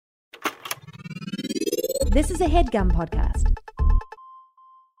This is a HeadGum podcast.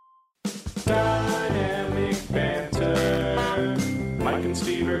 Dynamic banter. Mike and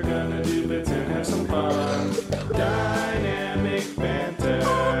Steve are gonna do bits and have some fun. Dynamic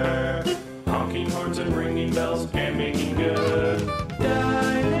banter. Honking horns and ringing bells and making good.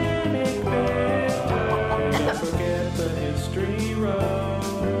 Dynamic banter. Don't forget the history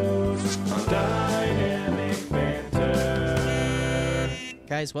road on Dynamic banter.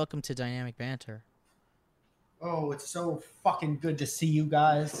 Guys, welcome to Dynamic Banter. Oh, it's so fucking good to see you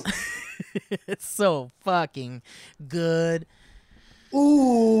guys. It's so fucking good.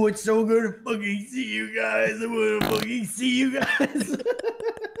 Ooh, it's so good to fucking see you guys. I want to fucking see you guys.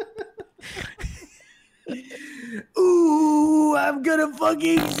 Ooh, I'm gonna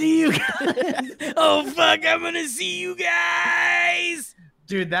fucking see you guys. Oh, fuck, I'm gonna see you guys.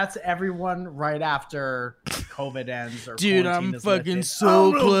 Dude, that's everyone right after COVID ends. Or Dude, quarantine I'm is fucking lifted. so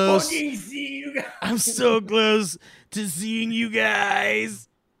I'm gonna close. fucking see you guys. I'm so close to seeing you guys.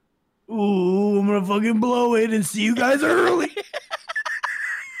 Ooh, I'm gonna fucking blow it and see you guys early.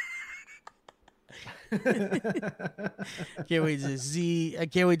 I can't wait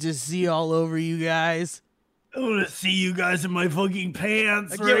to see all over you guys. I want to see you guys in my fucking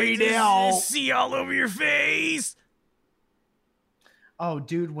pants I can't wait right to now. see all over your face. Oh,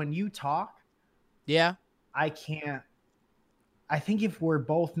 dude, when you talk, Yeah. I can't. I think if we're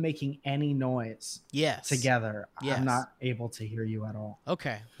both making any noise Yes. together, Yes. I'm not able to hear you at all.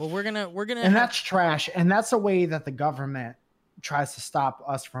 Okay. Well, we're gonna. And that's trash. And that's a way that the government tries to stop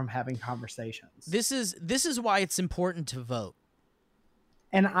us from having conversations. This is why it's important to vote.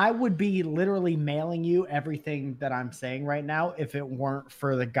 And I would be literally mailing you everything that I'm saying right now if it weren't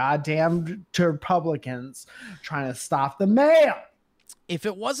for the goddamn Republicans trying to stop the mail. If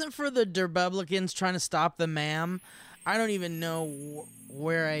it wasn't for the Republicans trying to stop the ma'am, I don't even know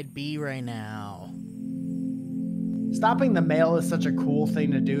where I'd be right now. Stopping the mail is such a cool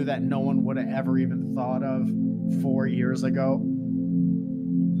thing to do that no one would have ever even thought of 4 years ago.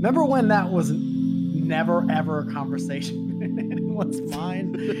 Remember when that was never ever a conversation in anyone's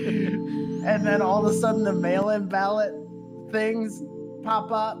mind? And then all of a sudden the mail-in ballot things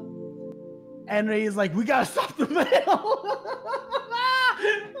pop up. And he's like, we gotta stop the mail.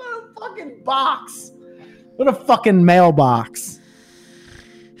 What a fucking box. What a fucking mailbox.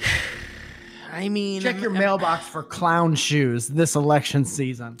 I mean, Check your mailbox for clown shoes this election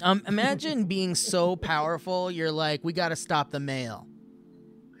season. Imagine being so powerful, you're like, we got to stop the mail.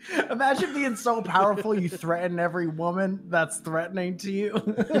 Imagine being so powerful you threaten every woman that's threatening to you.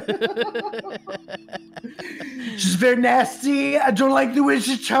 She's very nasty. I don't like the way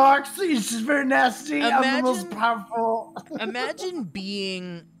she talks. She's very nasty. I'm the most powerful. Imagine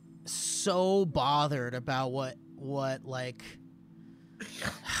being so bothered about what like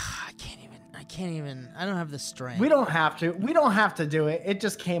I can't even I don't have the strength. We don't have to do it. It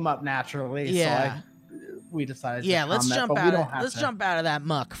just came up naturally. Yeah. So we decided yeah, to let's comment, jump out of that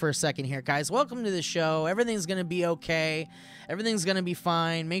muck for a second here, guys. Welcome to the show. Everything's gonna be okay. Everything's gonna be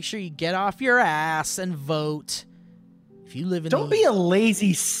fine. Make sure you get off your ass and vote. If you live in Don't be a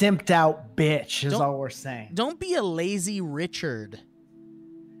lazy, simped out bitch, is all we're saying. Don't be a lazy Richard.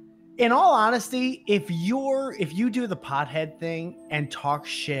 In all honesty, if you do the pothead thing and talk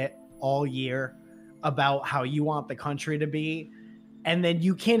shit all year about how you want the country to be, and then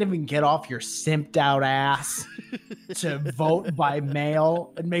you can't even get off your simped out ass to vote by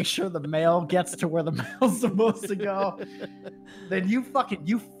mail and make sure the mail gets to where the mail's supposed to go, then you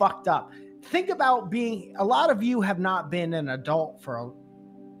fucked up. Think about a lot of you have not been an adult for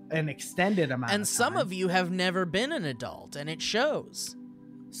an extended amount of time. And some of you have never been an adult, and it shows.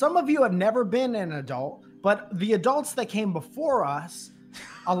 Some of you have never been an adult, but the adults that came before us,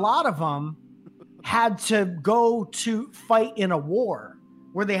 a lot of them had to go to fight in a war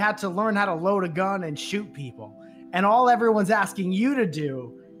where they had to learn how to load a gun and shoot people. And all everyone's asking you to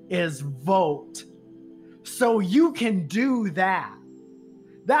do is vote. So you can do that.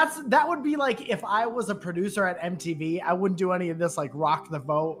 That would be like if I was a producer at MTV, I wouldn't do any of this like rock the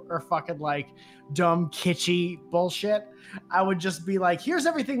vote or fucking like dumb kitschy bullshit. I would just be like, here's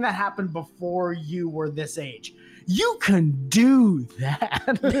everything that happened before you were this age. You can do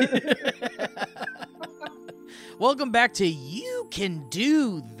that. Welcome back to You Can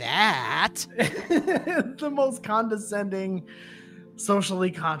Do That. The most condescending,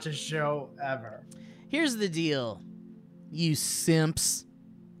 socially conscious show ever. Here's the deal, you simps.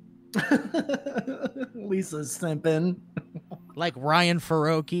 Lisa's simping. Like Ryan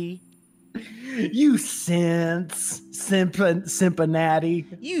Faroki. You Cincinnati.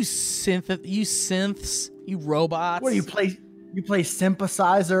 You synths, you robots. What do you play? You play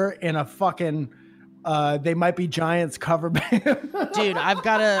synthesizer in a fucking They Might Be Giants cover band. Dude, I've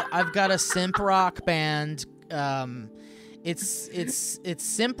got a simp rock band. It's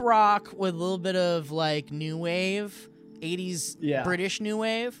simp rock with a little bit of like new wave, 80s British new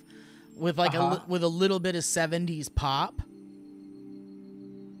wave, with like with a little bit of 70s pop.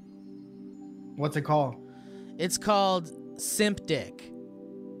 What's it called? It's called Simp Dick.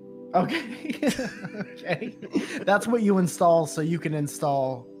 Okay. Okay. That's what you install so you can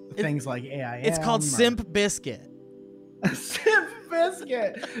install things like AIM. It's called Simp Biscuit. Simp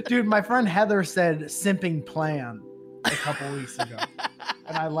Biscuit. Dude, my friend Heather said simping plan a couple weeks ago.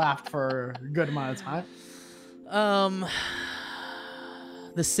 And I laughed for a good amount of time.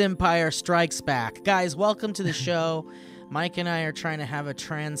 The Simpire strikes back. Guys, welcome to the show. Mike and I are trying to have a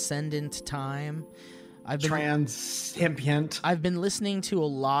transcendent time. Transcipient. I've been listening to a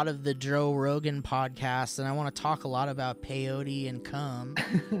lot of the Joe Rogan podcast, and I want to talk a lot about peyote and cum.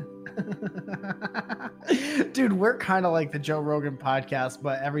 Dude, we're kind of like the Joe Rogan podcast,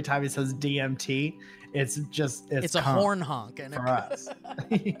 but every time he says DMT, it's a horn honk and for us.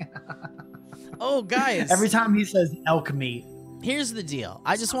 Yeah. Oh, guys! Every time he says elk meat. Here's the deal.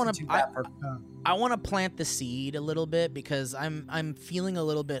 I just want to I want to plant the seed a little bit because I'm feeling a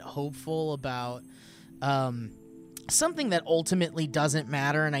little bit hopeful about something that ultimately doesn't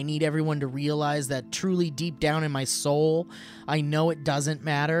matter, and I need everyone to realize that truly deep down in my soul, I know it doesn't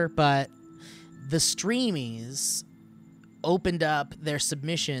matter, but the Streamies opened up their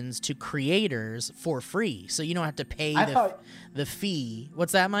submissions to creators for free, so you don't have to pay the fee.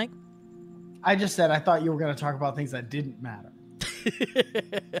 What's that, Mike? I just said I thought you were going to talk about things that didn't matter.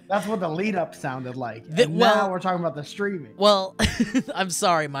 That's what the lead up sounded like. Now we're talking about the streaming. Well, I'm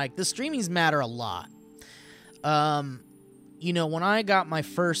sorry, Mike. The streamings matter a lot. When I got my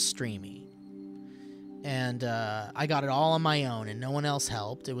first streamy, and I got it all on my own, and no one else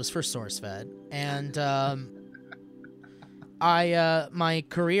helped. It was for SourceFed, and my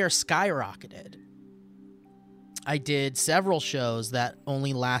career skyrocketed. I did several shows that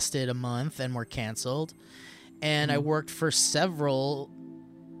only lasted a month and were canceled. And I worked for several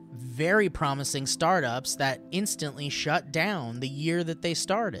very promising startups that instantly shut down the year that they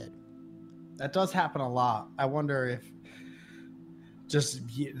started. That does happen a lot. I wonder if just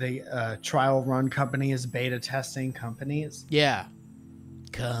the trial run companies, beta testing companies. Yeah.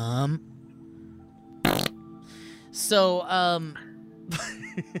 Come. So,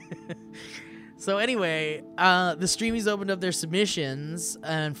 So anyway, the Streamies opened up their submissions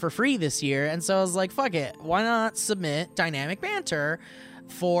and for free this year, and so I was like, fuck it, why not submit Dynamic Banter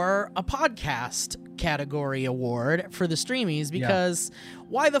for a podcast category award for the Streamies, because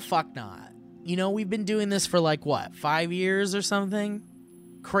why the fuck not? We've been doing this for like, what, 5 years or something?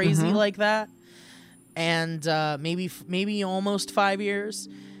 Crazy like that? And maybe almost 5 years.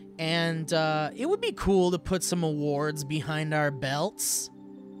 And it would be cool to put some awards behind our belts.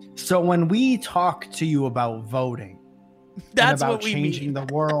 So when we talk to you about voting, that's about what we changing mean.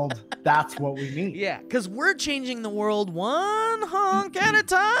 The world, that's what we mean. Yeah, because we're changing the world one honk at a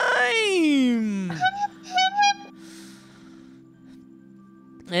time.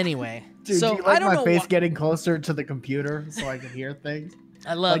 Anyway, dude, so do you like I don't my know face getting closer to the computer so I can hear things.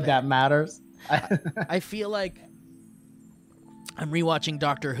 I love like it. That matters. I feel like I'm rewatching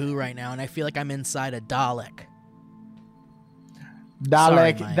Doctor Who right now, and I feel like I'm inside a Dalek.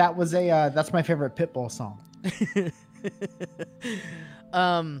 Dalek. Sorry, that was that's my favorite Pitbull song.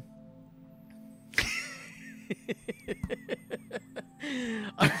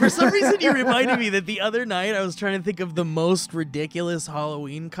 For some reason, you reminded me that the other night I was trying to think of the most ridiculous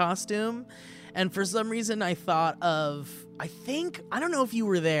Halloween costume, and for some reason I thought of, I don't know if you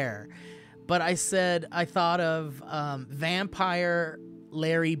were there, but I thought of vampire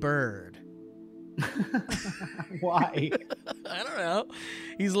Larry Bird. Why? I don't know.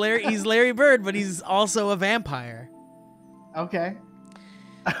 He's Larry Bird, but he's also a vampire. Okay.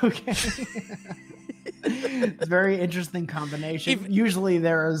 It's a very interesting combination. Usually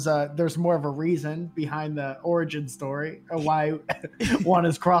there's more of a reason behind the origin story of why one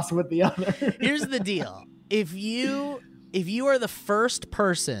is crossed with the other. Here's the deal. If you are the first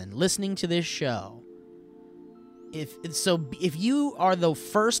person listening to this show, if you are the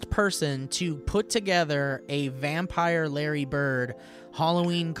first person to put together a vampire Larry Bird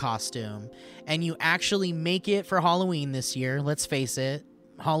Halloween costume, and you actually make it for Halloween this year, let's face it,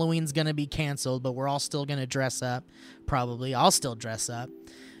 Halloween's going to be canceled, but we're all still going to dress up. Probably. I'll still dress up.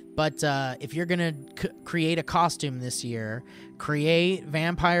 But if you're gonna create a costume this year, create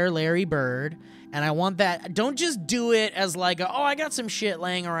Vampire Larry Bird. And I want that. Don't just do it as like, I got some shit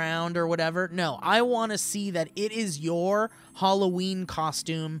laying around or whatever. No, I want to see that it is your Halloween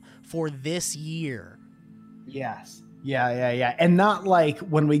costume for this year. Yes. Yeah. And not like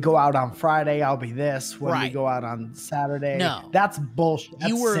when we go out on Friday, I'll be this. When we go out on Saturday. No. That's bullshit. That's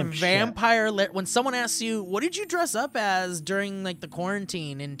you were simp Vampire. When someone asks you, what did you dress up as during like the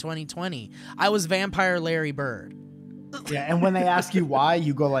quarantine in 2020? I was Vampire Larry Bird. Yeah. And when they ask you why,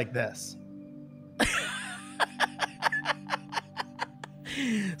 you go like this.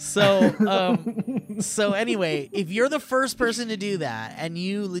 So anyway, if you're the first person to do that and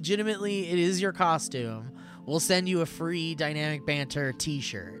you legitimately it is your costume, we'll send you a free Dynamic Banter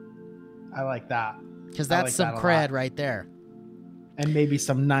t-shirt. I like that. Because that's some cred right there. And maybe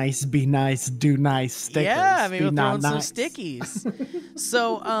some nice, be nice, do nice stickers. Yeah, maybe we'll throw in some nice. stickies.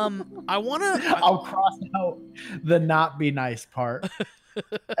 So I wanna I'll cross out the not be nice part.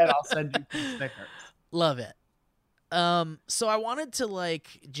 And I'll send you some stickers. Love it. So I wanted to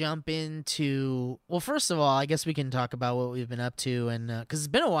like jump into, well, first of all, I guess we can talk about what we've been up to, and because it's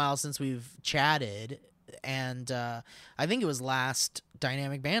been a while since we've chatted, and I think it was last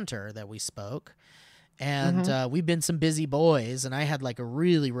Dynamic Banter that we spoke, and we've been some busy boys, and I had like a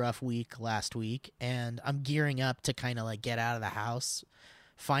really rough week last week, and I'm gearing up to kind of like get out of the house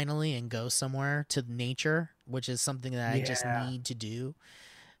finally and go somewhere to nature, which is something that I just need to do.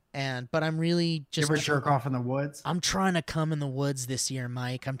 But I'm really just you ever jerk off in the woods? I'm trying to come in the woods this year,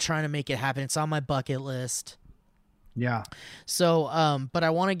 Mike. I'm trying to make it happen. It's on my bucket list. Yeah. So, but I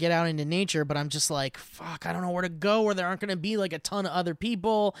want to get out into nature, but I'm just like, fuck, I don't know where to go where there aren't going to be like a ton of other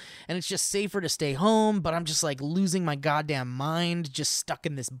people and it's just safer to stay home, but I'm just like losing my goddamn mind, just stuck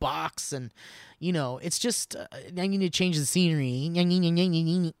in this box. And, you know, it's just, I need to change the scenery.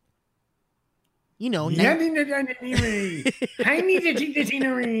 You know, I need to change the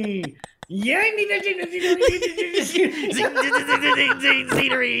scenery. Yeah, I need to change the scenery.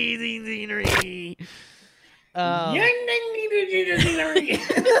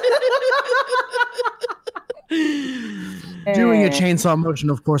 Doing a chainsaw motion,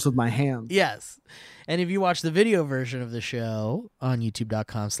 of course, with my hands. Yes. And if you watch the video version of the show on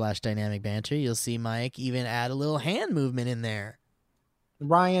youtube.com/dynamic banter, you'll see Mike even add a little hand movement in there.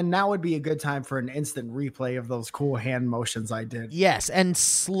 Ryan, now would be a good time for an instant replay of those cool hand motions I did. Yes, and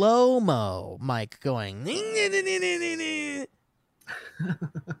slow-mo Mike going.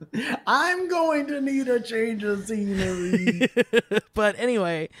 I'm going to need a change of scenery. But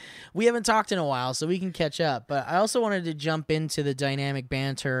anyway, we haven't talked in a while, so we can catch up. But I also wanted to jump into the Dynamic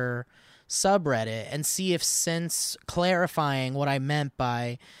Banter subreddit and see if, since clarifying what I meant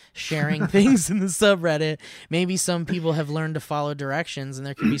by sharing things in the subreddit, maybe some people have learned to follow directions and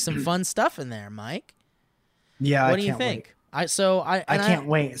there could be some fun stuff in there, Mike. Yeah, what do you think? I can't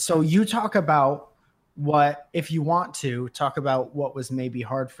wait. So you talk about what, if you want to talk about what was maybe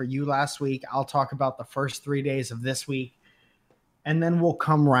hard for you last week. I'll talk about the first 3 days of this week, and then we'll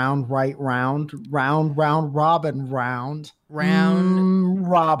come round robin,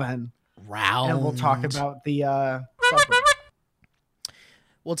 and we'll talk about the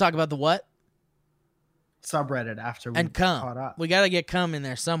we'll talk about the what? Subreddit after we and cum. Caught up. We got to get cum in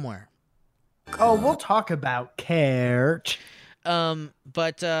there somewhere. Oh, we'll talk about Kurt.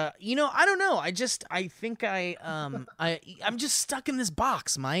 But you know, I don't know. I think I'm just stuck in this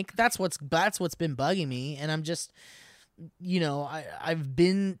box, Mike. That's what's been bugging me, and I'm just, you know, I've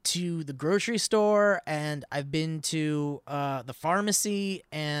been to the grocery store and I've been to the pharmacy,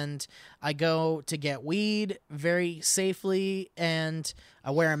 and I go to get weed very safely, and I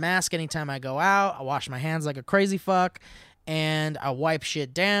wear a mask anytime I go out. I wash my hands like a crazy fuck, and I wipe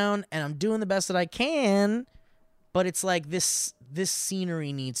shit down, and I'm doing the best that I can. But it's like this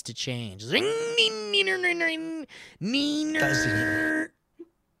scenery needs to change. Neener.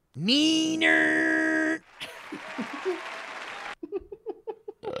 Neener.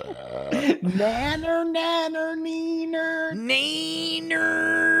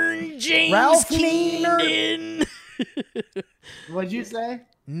 James Ralph Keenan. What'd you say?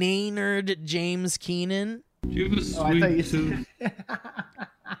 Naynard James Keenan. You have a Oh, I thought you sweet said tooth.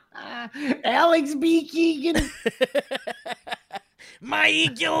 Alex B. Keegan.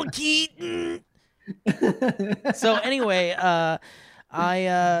 Michael Keaton. So anyway, and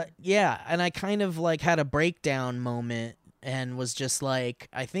I kind of like had a breakdown moment and was just like,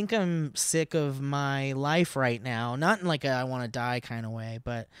 I think I'm sick of my life right now. Not in like a I want to die kind of way,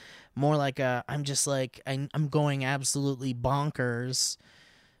 but more like a I'm just like I'm going absolutely bonkers.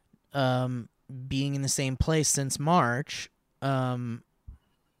 Being in the same place since March.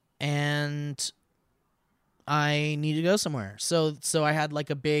 and I need to go somewhere. So I had like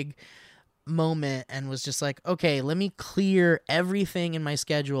a big moment and was just like, okay, let me clear everything in my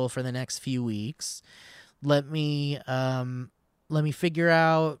schedule for the next few weeks. Let me figure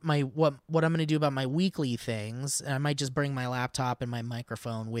out what I'm going to do about my weekly things. And I might just bring my laptop and my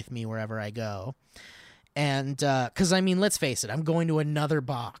microphone with me wherever I go. And because I mean, let's face it, I'm going to another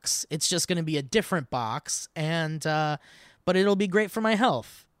box. It's just going to be a different box, and but it'll be great for my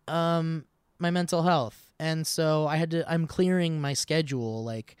health, my mental health. And so I'm clearing my schedule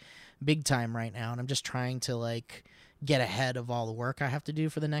like big time right now, and I'm just trying to like get ahead of all the work I have to do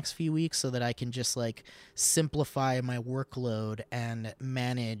for the next few weeks so that I can just like simplify my workload and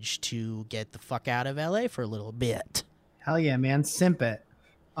manage to get the fuck out of LA for a little bit. Hell yeah, man. Simp it.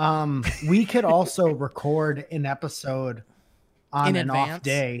 We could also record an episode on In an advance? off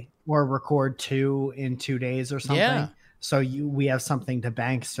day, or record 2 in 2 days or something. Yeah. So we have something to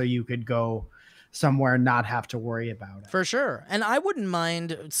bank, so you could go somewhere and not have to worry about it. For sure. And I wouldn't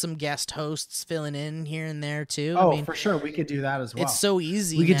mind some guest hosts filling in here and there too. Oh, I mean, for sure. We could do that as well. it's so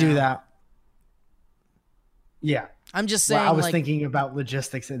easy. We could do now. that. Yeah. I'm just saying. Well, I was like, thinking about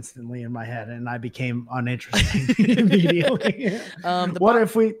logistics instantly in my head, and I became uninteresting immediately.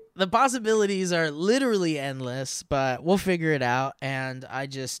 the possibilities are literally endless, but we'll figure it out. And I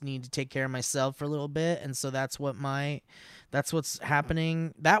just need to take care of myself for a little bit. And so that's what's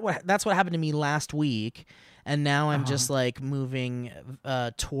happening. That's what happened to me last week. And now I'm just like moving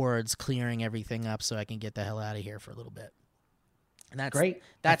towards clearing everything up so I can get the hell out of here for a little bit. And that's great.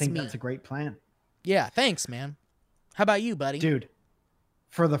 That's I think me. that's a great plan. Yeah. Thanks, man. How about you, buddy? Dude,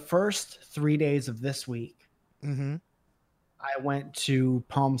 for the first 3 days of this week, Mm-hmm. I went to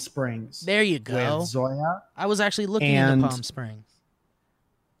Palm Springs. There you go. With Zoya. I was actually looking into Palm Springs.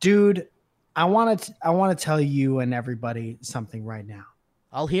 Dude, I want to tell you and everybody something right now.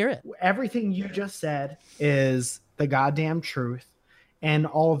 I'll hear it. Everything you just said is the goddamn truth. And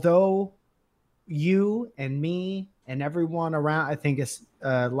although you and me and everyone around, I think it's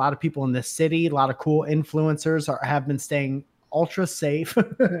a lot of people in this city, a lot of cool influencers have been staying ultra safe.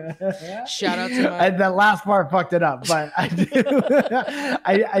 Shout out to that last part fucked it up, but I do,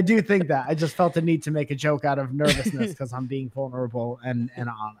 I do think that. I just felt the need to make a joke out of nervousness because I'm being vulnerable and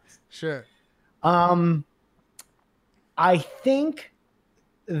honest. Sure. I think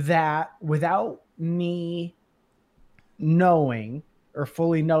that without me knowing or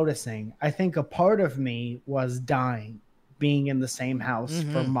fully noticing, I think a part of me was dying, being in the same house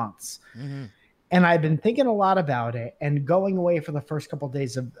for months. Mm-hmm. And I've been thinking a lot about it, and going away for the first couple of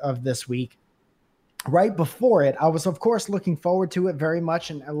days of this week. Right before it, I was, of course, looking forward to it very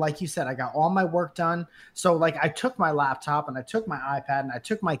much. And like you said, I got all my work done. So like I took my laptop and I took my iPad and I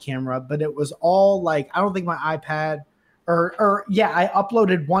took my camera, but it was all like, I don't think my iPad I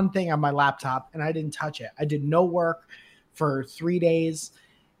uploaded one thing on my laptop and I didn't touch it. I did no work for 3 days,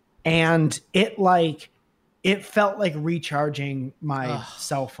 and it felt like recharging my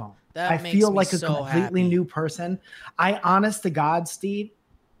cell phone. I feel like a completely new person. I, honest to God, Steve,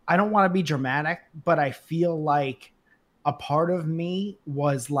 I don't want to be dramatic, but I feel like a part of me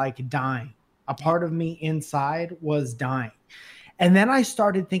was like dying. A part of me inside was dying. And then I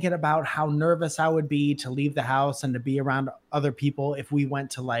started thinking about how nervous I would be to leave the house and to be around other people if we went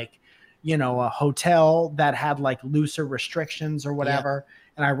to like, you know, a hotel that had like looser restrictions or whatever. Yeah.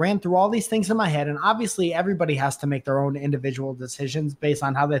 And I ran through all these things in my head. And obviously everybody has to make their own individual decisions based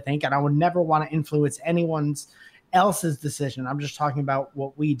on how they think. And I would never want to influence anyone's else's decision. I'm just talking about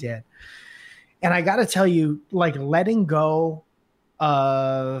what we did. And I got to tell you, like, letting go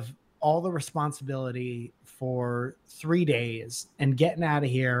of all the responsibility for 3 days and getting out of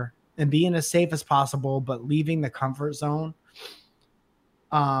here and being as safe as possible, but leaving the comfort zone.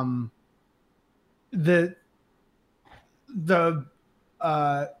 The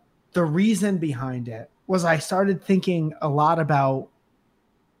reason behind it was I started thinking a lot about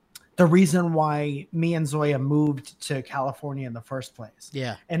the reason why me and Zoya moved to California in the first place.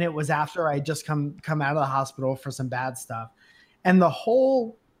 Yeah. And it was after I just come out of the hospital for some bad stuff. And the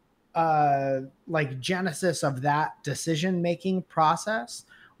whole like genesis of that decision-making process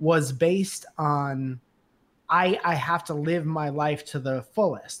was based on I have to live my life to the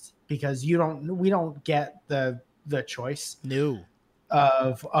fullest, because we don't get the choice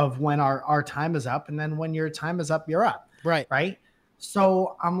of when our time is up. And then when your time is up, you're up. Right.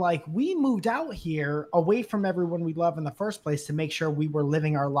 So I'm like, we moved out here away from everyone we love in the first place to make sure we were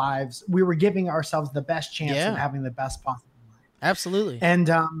living our lives. We were giving ourselves the best chance of having the best possible life. Absolutely. And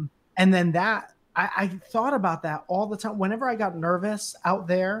then that I thought about that all the time. Whenever I got nervous out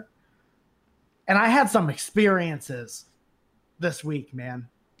there, and I had some experiences this week, man.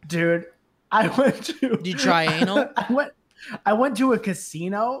 Dude, I went to. Did you try anal? I went to a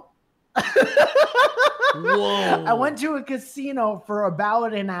casino. Whoa. I went to a casino for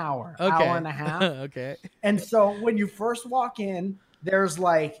about an hour, hour and a half. Okay. And so when you first walk in, there's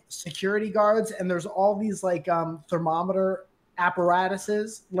like security guards and there's all these like thermometer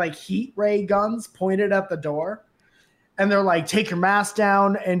apparatuses, like heat ray guns pointed at the door. And they're like, take your mask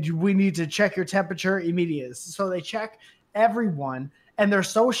down and we need to check your temperature immediately. So they check everyone. And they're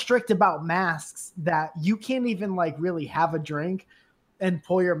so strict about masks that you can't even like really have a drink and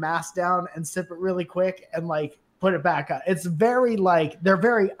pull your mask down and sip it really quick and like put it back up. It's very like, they're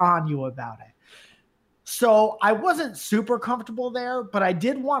very on you about it. So I wasn't super comfortable there, but I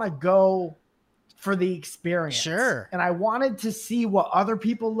did want to go for the experience. Sure. And I wanted to see what other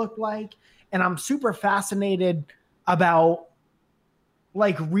people look like. And I'm super fascinated about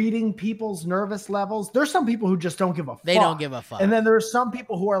like reading people's nervous levels. There's some people who just don't give a fuck. They don't give a fuck. And then there's some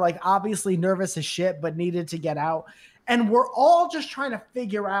people who are like obviously nervous as shit, but needed to get out. And we're all just trying to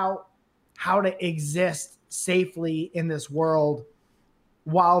figure out how to exist safely in this world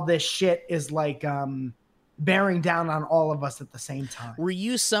while this shit is like bearing down on all of us at the same time. Were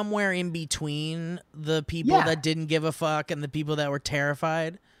you somewhere in between the people that didn't give a fuck and the people that were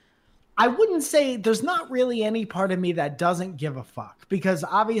terrified? I wouldn't say there's not really any part of me that doesn't give a fuck, because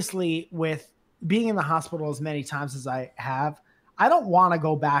obviously with being in the hospital as many times as I have, I don't want to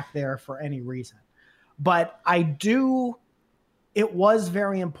go back there for any reason. But I do, it was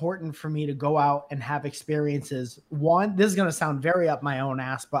very important for me to go out and have experiences. One, this is going to sound very up my own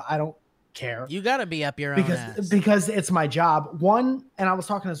ass, but I don't care. You got to be up your own ass. Because it's my job. One, and I was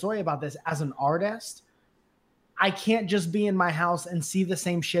talking to Zoe about this, as an artist, I can't just be in my house and see the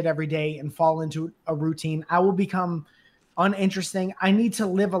same shit every day and fall into a routine. I will become uninteresting. I need to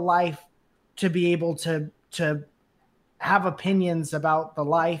live a life to be able to have opinions about the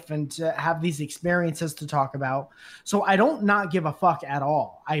life and to have these experiences to talk about. So I don't not give a fuck at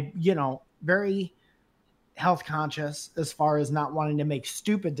all. I, very health conscious as far as not wanting to make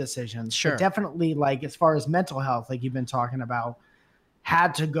stupid decisions. Sure. But definitely like as far as mental health, like you've been talking about,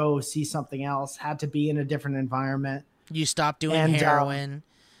 had to go see something else, had to be in a different environment. You stopped doing heroin.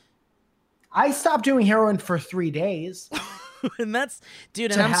 I stopped doing heroin for 3 days. And that's,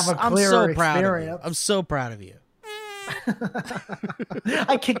 dude, and I'm so proud of you. I'm so proud of you.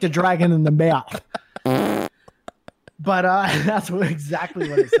 I kicked a dragon in the mouth. But that's exactly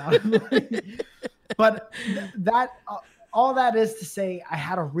what it sounded like. But all that is to say, I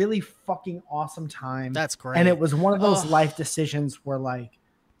had a really fucking awesome time. That's great. And it was one of those life decisions where like,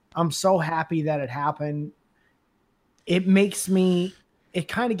 I'm so happy that it happened. It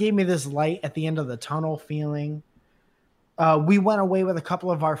kind of gave me this light at the end of the tunnel feeling. We went away with a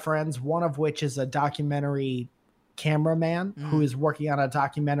couple of our friends, one of which is a documentary cameraman who is working on a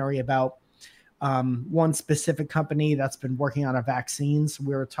documentary about one specific company that's been working on a vaccines.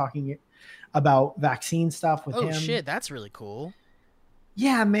 We were talking about vaccine stuff with him. Oh shit, that's really cool.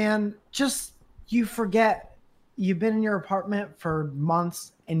 Yeah, man. Just, you forget, you've been in your apartment for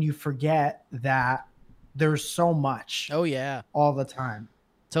months and you forget that there's so much. Oh yeah. All the time.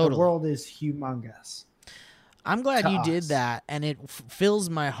 Totally. The world is humongous. I'm glad you did us. that, and it fills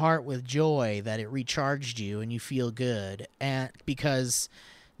my heart with joy that it recharged you and you feel good, and because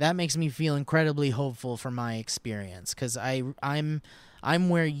that makes me feel incredibly hopeful for my experience, because I'm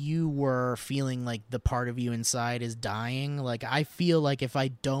where you were, feeling like the part of you inside is dying. Like I feel like if I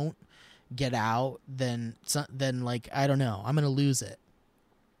don't get out, then like I don't know, I'm gonna lose it,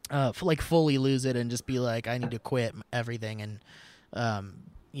 like fully lose it, and just be like I need to quit everything and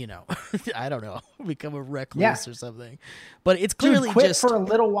I don't know, become a recluse or something. But it's clearly quit just for a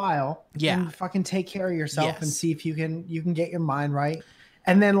little while. Yeah. And fucking take care of yourself and Yes. see if you can get your mind right.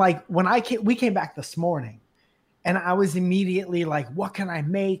 And then like when we came back this morning and I was immediately like, what can I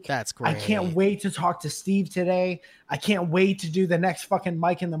make? That's great. I can't wait to talk to Steve today. I can't wait to do the next fucking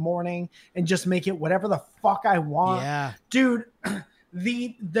mic in the morning and just make it whatever the fuck I want. Yeah. Dude,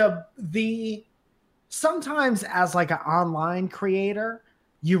 the sometimes as like an online creator,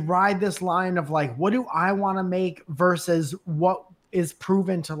 you ride this line of like, what do I want to make versus what is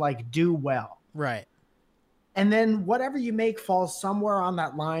proven to like do well. Right. And then whatever you make falls somewhere on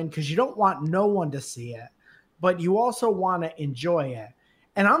that line because you don't want no one to see it, but you also want to enjoy it.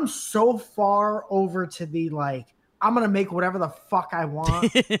 And I'm so far over to the like, I'm going to make whatever the fuck I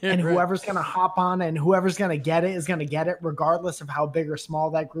want. And whoever's going to hop on and whoever's going to get it is going to get it regardless of how big or small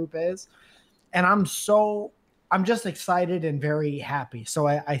that group is. And I'm just excited and very happy. So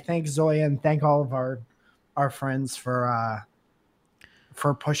I thank Zoya and thank all of our friends for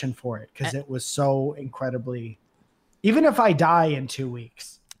pushing for it. Cause it was so incredibly, even if I die in 2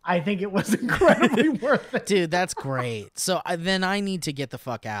 weeks, I think it was incredibly worth it. Dude, that's great. So then I need to get the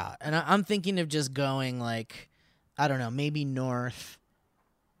fuck out. And I'm thinking of just going like, I don't know, maybe north,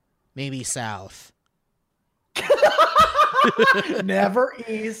 maybe south. Never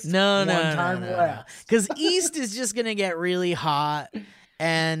east. No. West. Because east is just going to get really hot.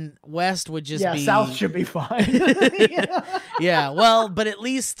 And west would just be... south should be fine. Yeah, well, but at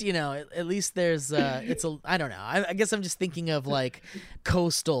least, at least there's, I don't know. I guess I'm just thinking of, like,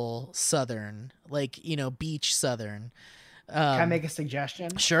 coastal southern, like, beach southern. Can I make a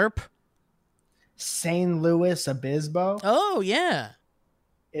suggestion? Sure. St. Louis Obispo. Oh, yeah.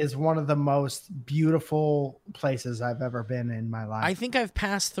 Is one of the most beautiful places I've ever been in my life. I think I've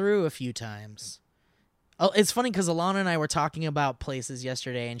passed through a few times. Oh, it's funny because Alana and I were talking about places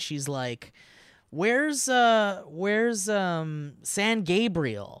yesterday, and she's like, "Where's San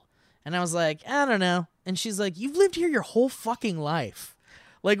Gabriel?" And I was like, "I don't know." And she's like, "You've lived here your whole fucking life.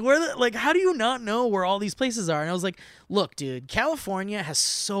 Like, how do you not know where all these places are?" And I was like, "Look, dude, California has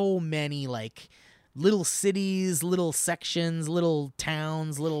so many like little cities, little sections, little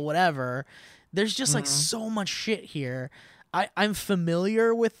towns, little whatever. There's just like so much shit here." I'm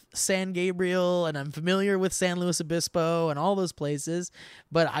familiar with San Gabriel and I'm familiar with San Luis Obispo and all those places,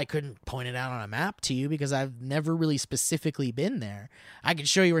 but I couldn't point it out on a map to you because I've never really specifically been there. I can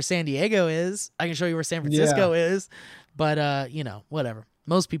show you where San Diego is. I can show you where San Francisco is, but whatever.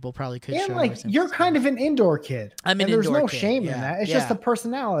 Most people probably could show and you like where San you're Francisco kind is. of an indoor kid. I'm an and there's indoor no kid, shame yeah, in that. It's yeah. just the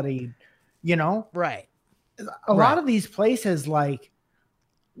personality, Right. A lot of these places, like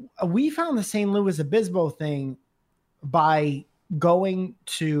we found the St. Louis Obispo thing by going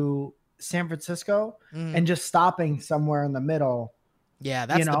to San Francisco and just stopping somewhere in the middle. Yeah,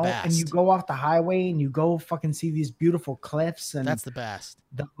 that's the best. And you go off the highway and you go fucking see these beautiful cliffs and that's the best.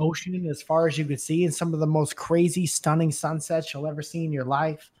 The ocean as far as you could see and some of the most crazy, stunning sunsets you'll ever see in your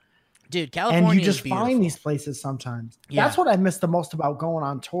life. Dude, California and you just is beautiful. find these places sometimes. Yeah. That's what I miss the most about going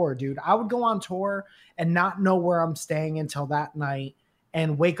on tour, dude. I would go on tour and not know where I'm staying until that night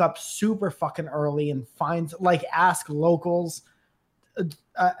and wake up super fucking early and ask locals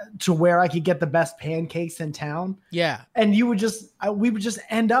to where I could get the best pancakes in town. Yeah. And we would just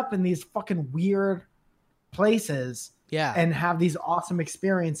end up in these fucking weird places. Yeah. And have these awesome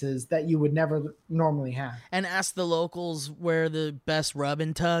experiences that you would never normally have. And ask the locals where the best rub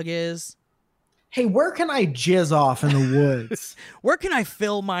and tug is. Hey, where can I jizz off in the woods? Where can I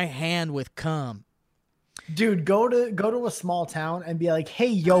fill my hand with cum? Dude, go to a small town and be like, "Hey,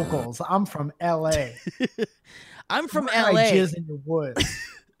 yokels, I'm from LA. I'm from Where LA. I jizz in the woods.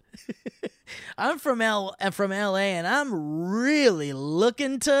 I'm from LA and I'm really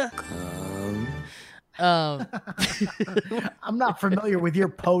looking to I'm not familiar with your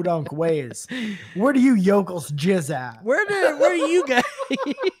podunk ways. Where do you yokels jizz at? Where do you guys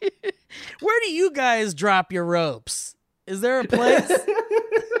where do you guys drop your ropes? Is there a place?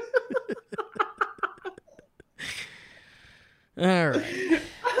 All right.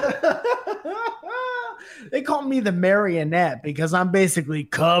 They call me the marionette because I'm basically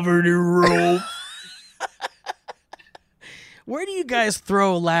covered in rope. Where do you guys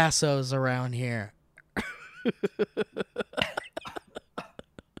throw lassos around here? You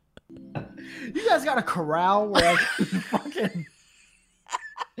guys got a corral where I can fucking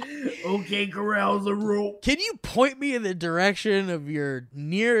okay, corral's a rope. Can you point me in the direction of your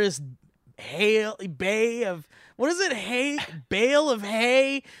nearest bale of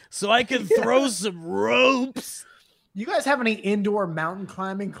hay so I can throw some ropes? You guys have any indoor mountain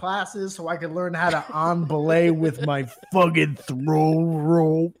climbing classes so I can learn how to on belay with my fucking throw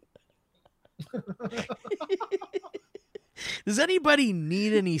rope? Does anybody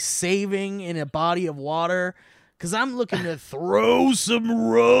need any saving in a body of water? Because I'm looking to throw some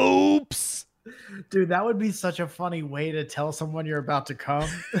ropes. Dude, that would be such a funny way to tell someone you're about to come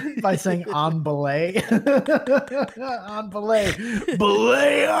by saying on belay. On belay.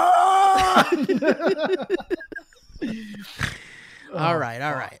 Belay on! All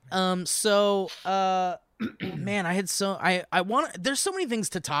right. Man, there's so many things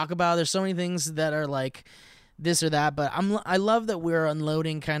to talk about. There's so many things that are like this or that, but I love that we're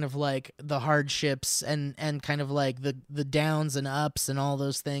unloading kind of like the hardships and kind of like the downs and ups and all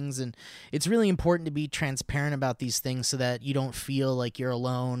those things. And it's really important to be transparent about these things so that you don't feel like you're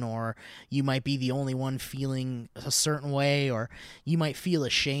alone, or you might be the only one feeling a certain way, or you might feel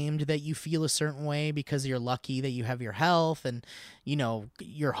ashamed that you feel a certain way because you're lucky that you have your health and,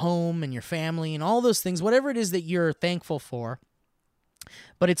 your home and your family and all those things, whatever it is that you're thankful for.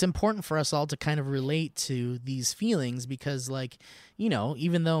 But it's important for us all to kind of relate to these feelings because, like, you know,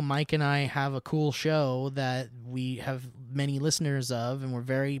 even though Mike and I have a cool show that we have many listeners of, and we're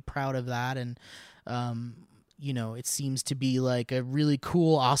very proud of that, and, you know, it seems to be like a really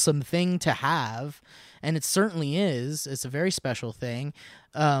cool, awesome thing to have, and it certainly is. It's a very special thing.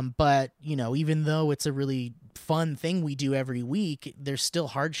 But, you know, even though it's a really fun thing we do every week, there's still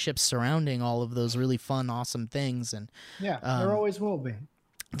hardships surrounding all of those really fun, awesome things. And yeah, there always will be.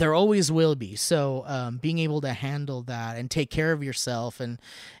 There always will be. So being able to handle that and take care of yourself, and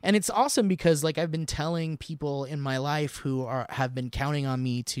it's awesome because, like, I've been telling people in my life who have been counting on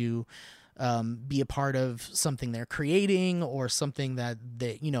me to be a part of something they're creating or something that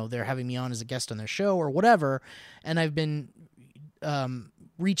they, you know, they're having me on as a guest on their show or whatever, and I've been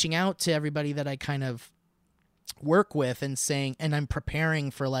reaching out to everybody that I kind of work with and saying, and I'm preparing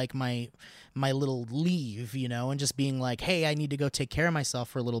for like my little leave, you know, and just being like, hey, I need to go take care of myself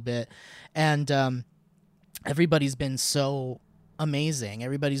for a little bit. And everybody's been so amazing.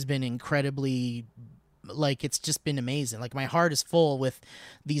 Everybody's been incredibly, like, it's just been amazing. Like, my heart is full with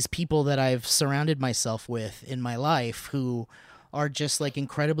these people that I've surrounded myself with in my life who are just like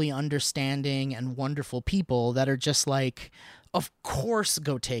incredibly understanding and wonderful people that are just like, of course,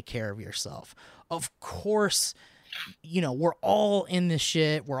 go take care of yourself. Of course, you know, we're all in this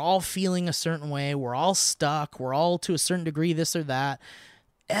shit. We're all feeling a certain way. We're all stuck. We're all, to a certain degree, this or that.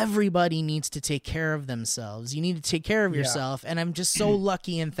 Everybody needs to take care of themselves. You need to take care of yourself. And I'm just so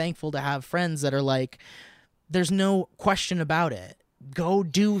lucky and thankful to have friends that are like, there's no question about it. Go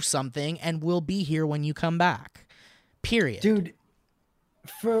do something and we'll be here when you come back. Period. Dude,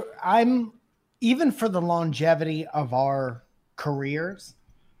 even for the longevity of our careers,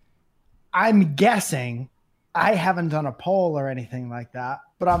 I'm guessing, I haven't done a poll or anything like that,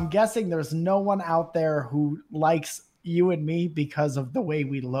 but I'm guessing there's no one out there who likes you and me because of the way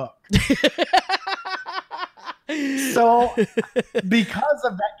we look. So because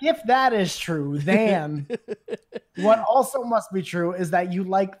of that, if that is true, then what also must be true is that you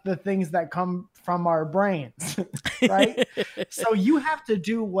like the things that come from our brains, right? So you have to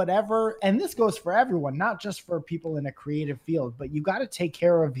do whatever, and this goes for everyone, not just for people in a creative field, but you got to take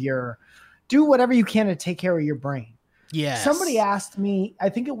care of do whatever you can to take care of your brain. Yes. Somebody asked me, I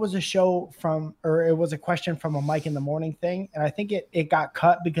think it was it was a question from a Mike in the Morning thing. And I think it got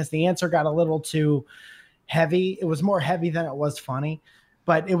cut because the answer got a little too heavy. It was more heavy than it was funny,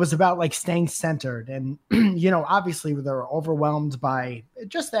 but it was about like staying centered. And, you know, obviously they're overwhelmed by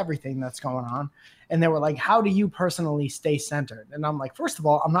just everything that's going on. And they were like, how do you personally stay centered? And I'm like, first of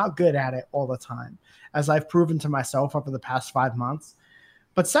all, I'm not good at it all the time, as I've proven to myself over the past 5 months.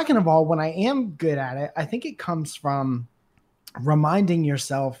 But second of all, when I am good at it, I think it comes from reminding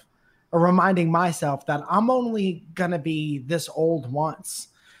myself that I'm only going to be this old once.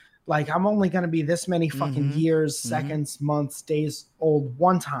 Like, I'm only going to be this many fucking years, seconds, months, days old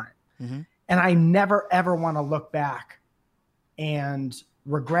one time. And I never, ever want to look back and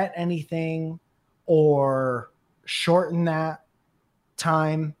regret anything or shorten that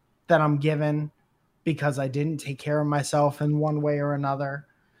time that I'm given because I didn't take care of myself in one way or another.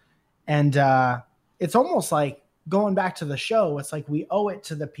 And it's almost like, going back to the show, it's like we owe it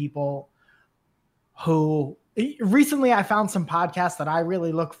to the people who recently I found some podcasts that I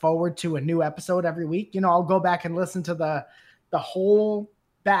really look forward to a new episode every week. You know, I'll go back and listen to the whole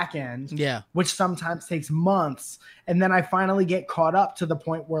back end, which sometimes takes months. And then I finally get caught up to the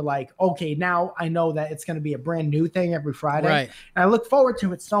point where, like, okay, now I know that it's going to be a brand new thing every Friday. Right. And I look forward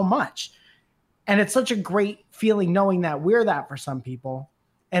to it so much. And it's such a great feeling knowing that we're that for some people.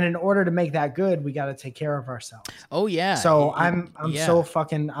 And in order to make that good, we got to take care of ourselves. Oh yeah. So I'm so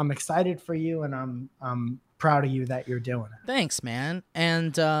I'm excited for you, and I'm proud of you that you're doing it. Thanks, man.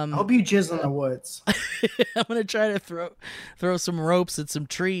 And I hope you jizz in the woods. I'm gonna try to throw some ropes at some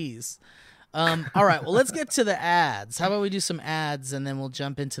trees. All right. Well, let's get to the ads. How about we do some ads and then we'll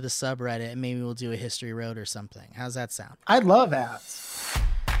jump into the subreddit and maybe we'll do a history road or something. How's that sound? I love ads.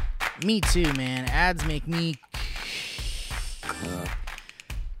 Me too, man. Ads make me.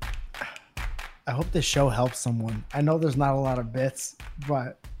 I hope this show helps someone. I know there's not a lot of bits,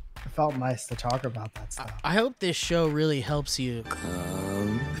 but it felt nice to talk about that stuff. I hope this show really helps you.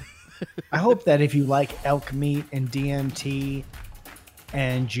 I hope that if you like elk meat and DMT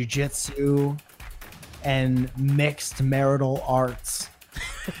and jujitsu and mixed marital arts,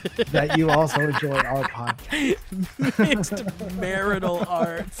 that you also enjoy our podcast. Mixed marital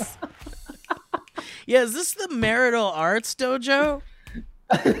arts. Yeah, is this the Marital Arts Dojo?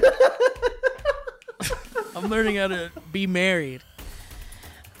 I'm learning how to be married.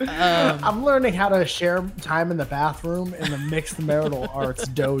 I'm learning how to share time in the bathroom in the Mixed Marital Arts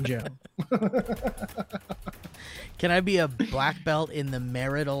dojo. Can I be a black belt in the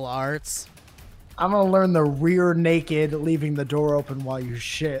marital arts? I'm gonna learn the rear naked, leaving the door open while you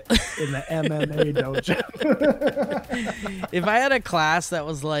shit in the MMA dojo. If I had a class that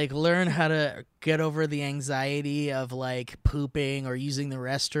was like learn how to get over the anxiety of like pooping or using the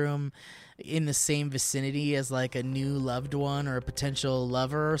restroom in the same vicinity as like a new loved one or a potential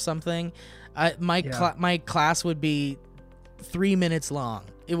lover or something, my class would be 3 minutes long.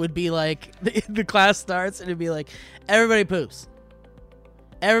 It would be like the class starts and it'd be like, everybody poops,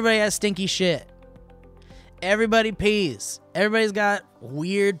 everybody has stinky shit, everybody pees, everybody's got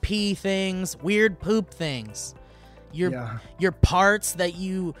weird pee things, weird poop things. Your parts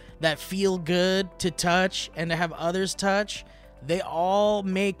that feel good to touch and to have others touch, they all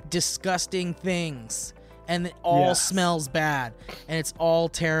make disgusting things, and it all smells bad, and it's all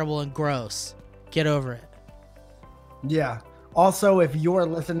terrible and gross. Get over it. Yeah. Also, if you're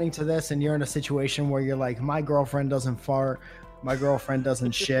listening to this and you're in a situation where you're like, my girlfriend doesn't fart, my girlfriend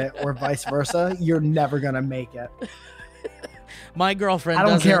doesn't shit, or vice versa, you're never going to make it. My girlfriend I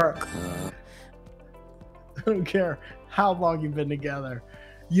don't doesn't. care. I don't care how long you've been together.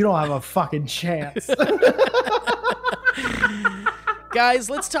 You don't have a fucking chance. Guys,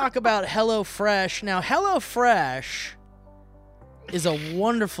 let's talk about HelloFresh. Now, HelloFresh is a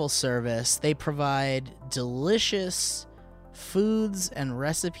wonderful service. They provide delicious foods and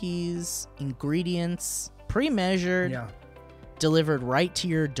recipes, ingredients, pre-measured, delivered right to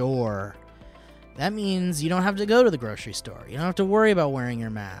your door. That means you don't have to go to the grocery store. You don't have to worry about wearing your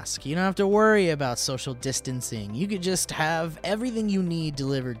mask. You don't have to worry about social distancing. You could just have everything you need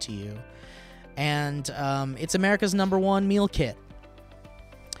delivered to you. And it's America's #1 meal kit.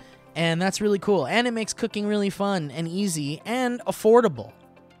 And that's really cool. And it makes cooking really fun and easy and affordable.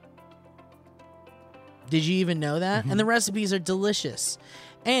 Did you even know that? And the recipes are delicious.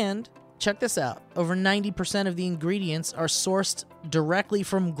 And check this out. Over 90% of the ingredients are sourced directly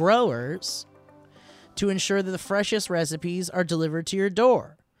from growers to ensure that the freshest recipes are delivered to your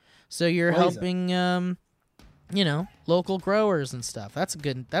door. So you're helping, local growers and stuff.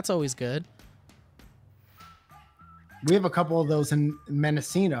 That's always good. We have a couple of those in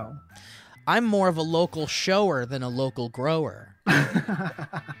Mendocino. I'm more of a local shower than a local grower.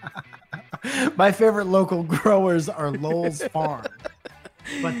 My favorite local growers are Lowell's Farm.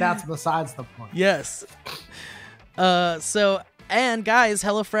 But that's besides the point. Yes. And guys,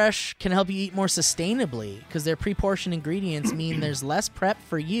 HelloFresh can help you eat more sustainably because their pre-portioned ingredients mean there's less prep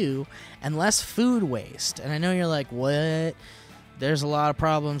for you and less food waste. And I know you're like, what? There's a lot of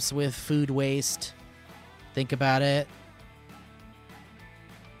problems with food waste. Think about it.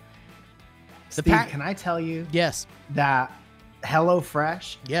 Steve, can I tell you? Yes. That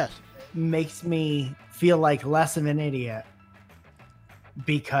HelloFresh makes me feel like less of an idiot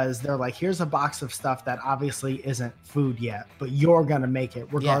because they're like, here's a box of stuff that obviously isn't food yet, but you're going to make it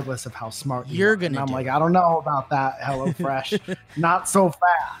regardless of how smart you're going to be. I'm like, I don't know about that, HelloFresh. Not so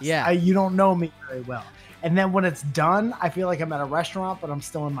fast. Yeah. You don't know me very well. And then when it's done, I feel like I'm at a restaurant, but I'm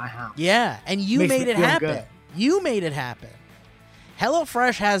still in my house. Yeah, and you made it happen. Good. You made it happen.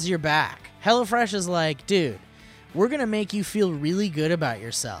 HelloFresh has your back. HelloFresh is like, dude, we're going to make you feel really good about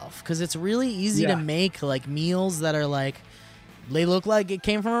yourself because it's really easy to make like meals that are like, they look like it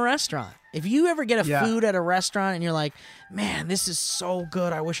came from a restaurant. If you ever get a food at a restaurant and you're like, man, this is so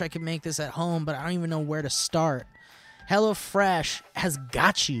good. I wish I could make this at home, but I don't even know where to start. HelloFresh has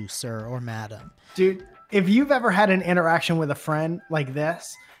got you, sir or madam. Dude, if you've ever had an interaction with a friend like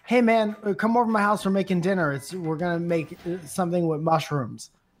this, hey man, come over to my house. We're making dinner. We're going to make something with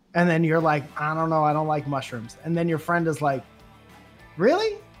mushrooms. And then you're like, I don't know. I don't like mushrooms. And then your friend is like,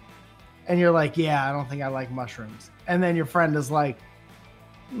 really? And you're like, yeah, I don't think I like mushrooms. And then your friend is like,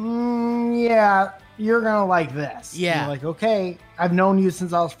 yeah, you're going to like this. Yeah. And you're like, okay, I've known you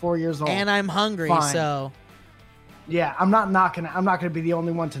since I was 4 years old. And I'm hungry, Fine. So. Yeah, I'm not going to be the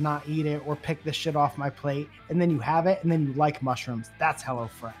only one to not eat it or pick this shit off my plate. And then you have it and then you like mushrooms. That's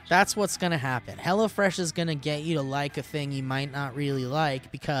HelloFresh. That's what's going to happen. HelloFresh is going to get you to like a thing you might not really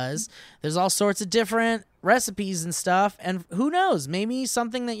like because there's all sorts of different recipes and stuff. And who knows, maybe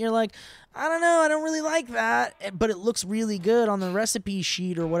something that you're like, I don't know, I don't really like that, but it looks really good on the recipe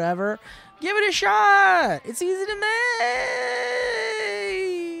sheet or whatever. Give it a shot. It's easy to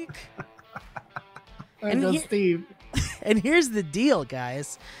make. Steve. And here's the deal,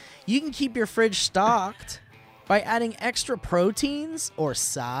 guys. You can keep your fridge stocked by adding extra proteins or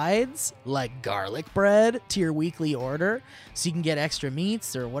sides like garlic bread to your weekly order so you can get extra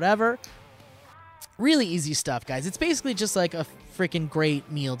meats or whatever. Really easy stuff, guys. It's basically just like a freaking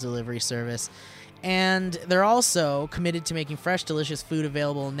great meal delivery service. And they're also committed to making fresh, delicious food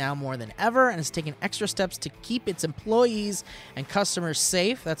available now more than ever, and has taken extra steps to keep its employees and customers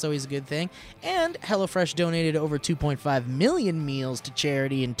safe. That's always a good thing. And HelloFresh donated over 2.5 million meals to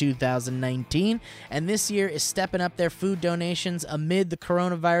charity in 2019, and this year is stepping up their food donations amid the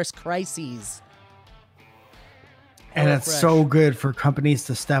coronavirus crises. And it's HelloFresh. so good for companies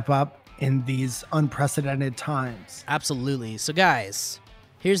to step up in these unprecedented times. Absolutely. So, guys,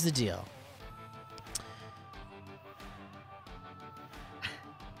 here's the deal.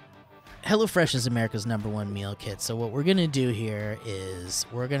 HelloFresh is America's #1 meal kit. So what we're gonna do here is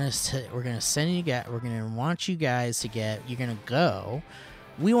we're gonna want you guys to get. You're gonna go.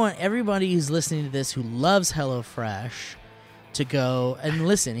 We want everybody who's listening to this who loves HelloFresh to go and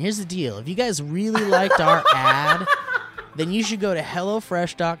listen. Here's the deal: if you guys really liked our ad, then you should go to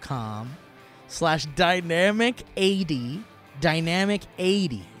hellofresh.com/dynamic80,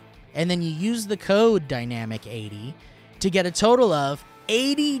 dynamic80, and then you use the code dynamic80 to get a total of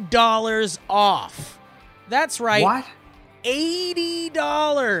 $80 off. That's right. What?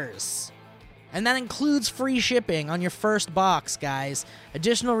 $80. And that includes free shipping on your first box, guys.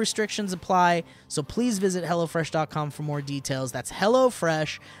 Additional restrictions apply, so please visit HelloFresh.com for more details. That's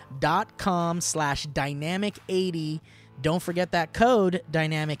HelloFresh.com/dynamic80. Don't forget that code,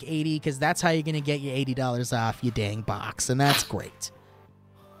 dynamic80, because that's how you're going to get your $80 off, you dang box. And that's great.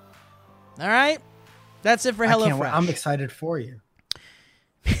 All right? That's it for HelloFresh. I'm excited for you.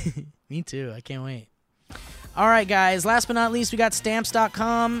 Me too. I can't wait. All right, guys. Last but not least, we got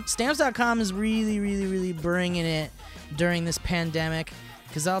Stamps.com. Stamps.com is really bringing it during this pandemic.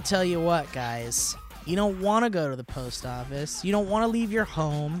 Because I'll tell you what, guys. You don't want to go to the post office. You don't want to leave your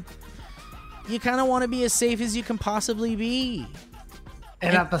home. You kind of want to be as safe as you can possibly be.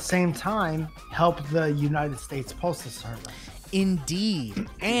 And at the same time, help the United States Postal Service. Indeed.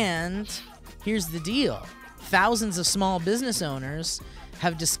 And here's the deal. Thousands of small business owners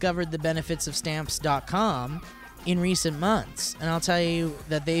have discovered the benefits of Stamps.com in recent months. And I'll tell you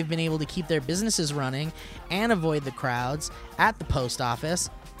that they've been able to keep their businesses running and avoid the crowds at the post office,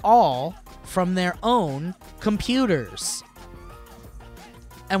 all from their own computers.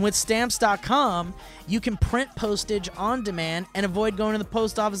 And with Stamps.com, you can print postage on demand and avoid going to the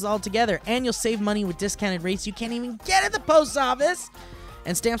post office altogether. And you'll save money with discounted rates you can't even get at the post office.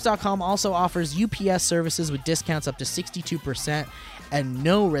 And Stamps.com also offers UPS services with discounts up to 62% and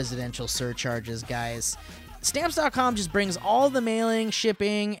no residential surcharges, guys. Stamps.com just brings all the mailing,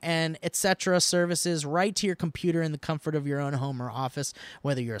 shipping, and etc. services right to your computer in the comfort of your own home or office,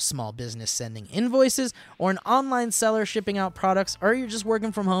 whether you're a small business sending invoices or an online seller shipping out products, or you're just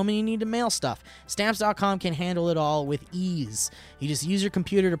working from home and you need to mail stuff. Stamps.com can handle it all with ease. You just use your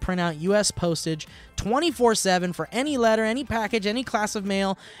computer to print out U.S. postage 24/7 for any letter, any package, any class of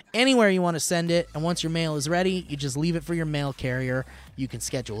mail, anywhere you want to send it. And once your mail is ready, you just leave it for your mail carrier. You can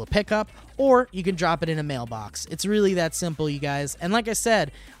schedule a pickup, or you can drop it in a mailbox. It's really that simple, you guys. And like I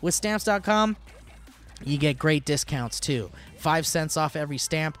said, with Stamps.com, you get great discounts too. 5 cents off every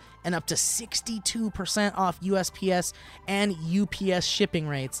stamp and up to 62% off USPS and UPS shipping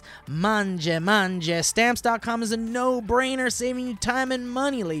rates. Manje. Stamps.com is a no-brainer, saving you time and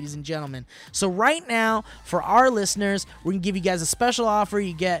money, ladies and gentlemen. So right now, for our listeners, we're going to give you guys a special offer.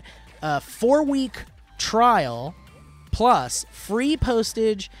 You get a 4-week trial plus free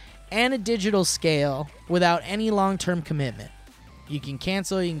postage and a digital scale without any long-term commitment. You can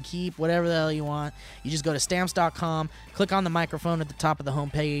cancel, you can keep, whatever the hell you want. You just go to Stamps.com, click on the microphone at the top of the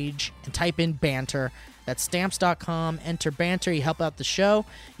homepage, and type in banter. That's Stamps.com. Enter banter. You help out the show.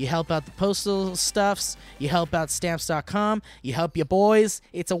 You help out the postal stuffs. You help out Stamps.com. You help your boys.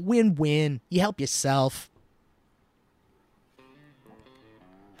 It's a win-win. You help yourself.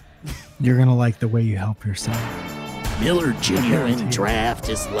 You're going to like the way you help yourself. Miller Genuine Draft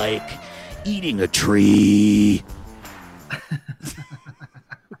is like eating a tree.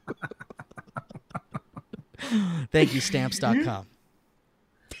 Thank you, Stamps.com.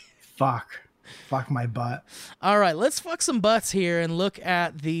 Fuck my butt. All right, let's fuck some butts here and look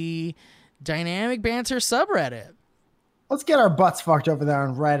at the Dynamic Banter subreddit. Let's get our butts fucked over there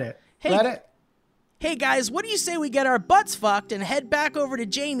on Reddit. Hey, Reddit? Hey guys, what do you say we get our butts fucked and head back over to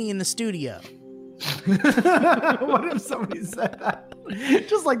Jamie in the studio? What if somebody said that?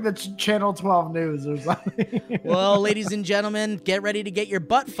 Just like the Channel 12 news or something. Well, ladies and gentlemen, get ready to get your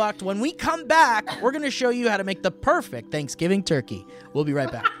butt fucked. When we come back, we're going to show you how to make the perfect Thanksgiving turkey. We'll be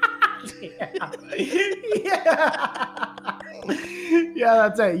right back. Yeah,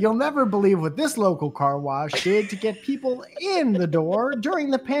 that's it. You'll never believe what this local car wash did to get people in the door during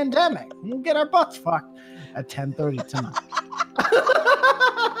the pandemic. We'll get our butts fucked at 10:30 tonight.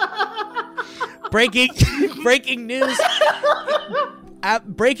 Breaking news.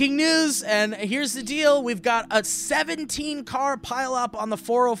 Breaking news, and here's the deal. We've got a 17-car pileup on the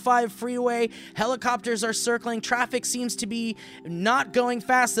 405 freeway. Helicopters are circling. Traffic seems to be not going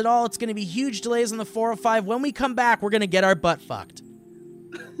fast at all. It's going to be huge delays on the 405. When we come back, we're going to get our butt fucked.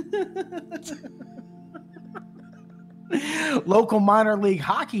 Local minor league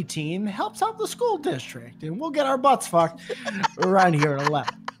hockey team helps out the school district, and we'll get our butts fucked right here at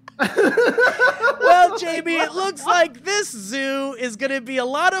 11. Well, Jamie, it looks like this zoo is going to be a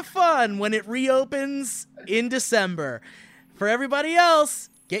lot of fun when it reopens in December. For everybody else,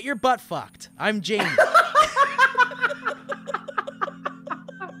 get your butt fucked. I'm Jamie.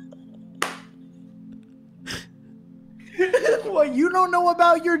 What you don't know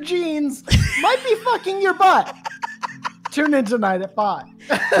about your jeans might be fucking your butt. Tune in tonight at 5.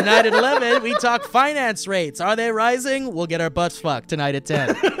 Tonight at 11, we talk finance rates. Are they rising? We'll get our butts fucked tonight at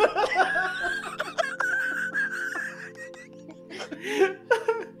 10.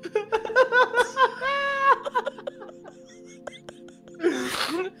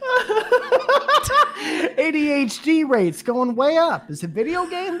 ADHD rates going way up. Is it video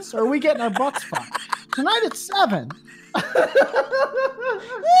games or are we getting our butts fucked? Tonight at 7.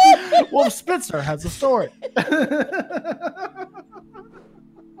 Wolf Spitzer has a story.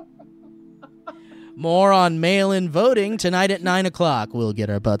 More on mail-in voting tonight at 9 o'clock. We'll get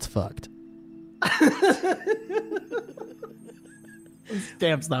our butts fucked.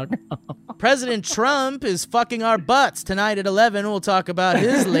 Stamp's not going. President Trump is fucking our butts tonight at 11. We'll talk about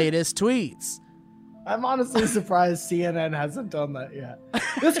his latest tweets. I'm honestly surprised CNN hasn't done that yet.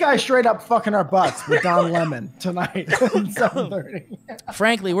 This guy's straight up fucking our butts with Don Lemon tonight at 7:30.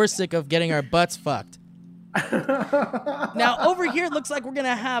 Frankly, we're sick of getting our butts fucked. Now, over here, it looks like we're going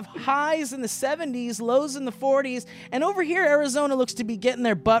to have highs in the 70s, lows in the 40s, and over here, Arizona looks to be getting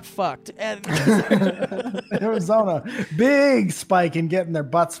their butt fucked. And Arizona, big spike in getting their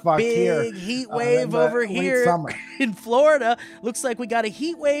butts fucked here. Big heat wave over here summer. in Florida. Looks like we got a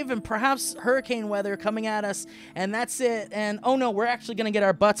heat wave and perhaps hurricane weather coming at us, and that's it. And oh no, we're actually going to get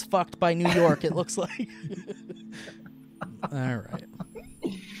our butts fucked by New York, it looks like. All right.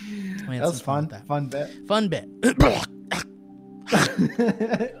 That was fun. Fun bit. Fun bit.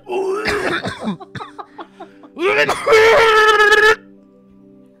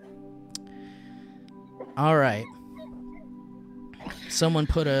 All right. Someone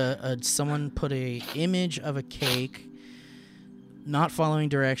put a image of a cake, not following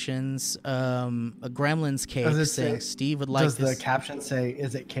directions. A Gremlins cake saying Steve would like. Does this. the caption say,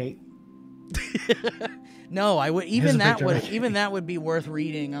 "Is it cake"? No, I would. Even that would be worth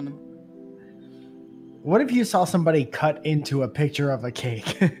reading on the. What if you saw somebody cut into a picture of a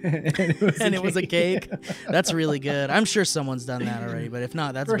cake and it was a cake? That's really good. I'm sure someone's done that already, but if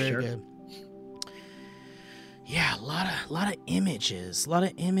not, that's For very sure. good. Yeah, a lot of images.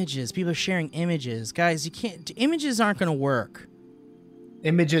 People are sharing images. Guys, you can't. Images aren't going to work.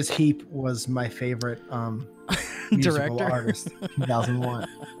 Images Heap was my favorite musical Director. artist, 2001.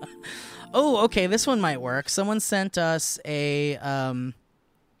 Oh, okay. This one might work. Someone sent us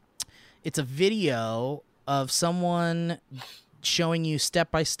it's a video of someone showing you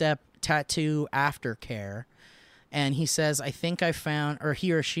step-by-step tattoo aftercare. And he says, I think I found, or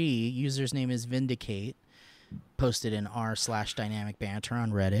he or she, user's name is Vindicate, posted in r/dynamic banter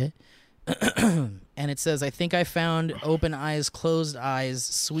on Reddit. And it says, I think I found open eyes, closed eyes,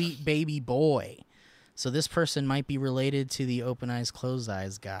 sweet baby boy. So this person might be related to the open eyes, closed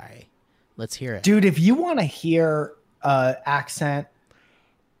eyes guy. Let's hear it. Dude, if you want to hear accent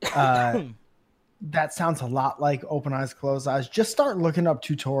that sounds a lot like open eyes, closed eyes, just start looking up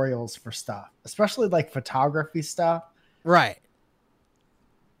tutorials for stuff, especially like photography stuff. Right.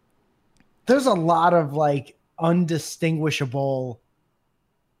 There's a lot of like undistinguishable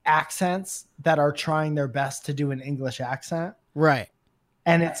accents that are trying their best to do an English accent. Right.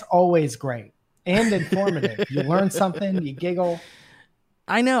 And it's always great and informative. You learn something, you giggle.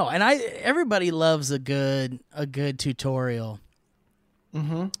 I know, and everybody loves a good tutorial.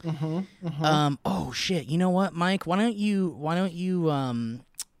 Oh shit! You know what, Mike? Why don't you?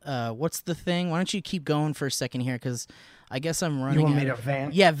 What's the thing? Why don't you keep going for a second here? Because I guess I'm running. You want me out to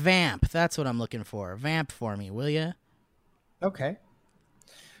vamp? Yeah, vamp. That's what I'm looking for. Vamp for me, will you? Okay.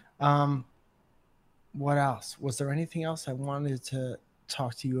 What else? Was there anything else I wanted to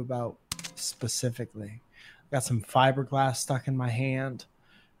talk to you about specifically? Got some fiberglass stuck in my hand.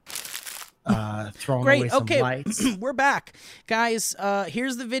 Throwing away some lights. We're back. Guys,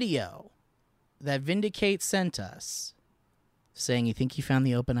 here's the video that Vindicate sent us saying, you think you found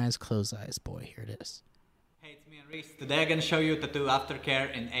the open eyes, closed eyes boy. Here it is. Today I'm going to show you tattoo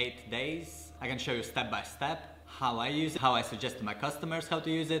aftercare in 8 days. I can show you step by step how I use it, how I suggest to my customers how to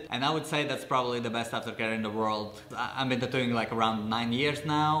use it, and I would say that's probably the best aftercare in the world. I've been tattooing like around 9 years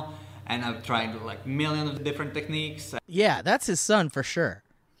now, and I've tried like millions of different techniques. Yeah, that's his son for sure.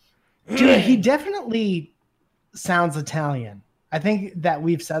 Dude, he definitely sounds Italian. I think that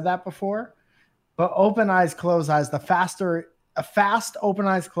we've said that before, but open eyes, close eyes, a fast open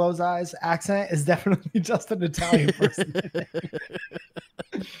eyes, close eyes accent is definitely just an Italian person.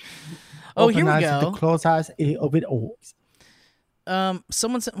 Oh, Open here we eyes go. with the close eyes, open eyes.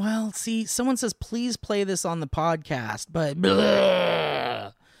 Someone said, well, see, someone says, please play this on the podcast, but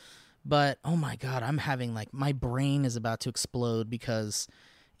oh my God, I'm having like, my brain is about to explode because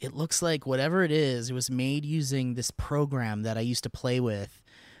it looks like whatever it is, it was made using this program that I used to play with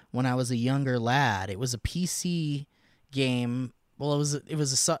when I was a younger lad. It was a PC game. Well, it was a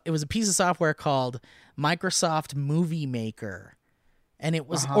piece of software called Microsoft Movie Maker. And it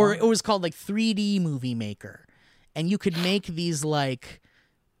was, or it was called like 3D Movie Maker. And you could make these like,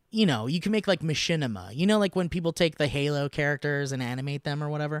 you know, you can make like machinima. You know, like when people take the Halo characters and animate them or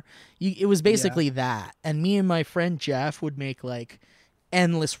whatever. It was basically that. And me and my friend Jeff would make like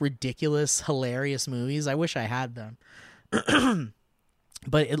endless, ridiculous, hilarious movies. I wish I had them.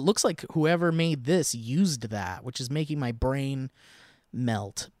 But it looks like whoever made this used that, which is making my brain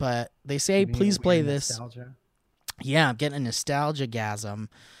melt. But they say, please play this. Nostalgia. Yeah, I'm getting a nostalgia-gasm.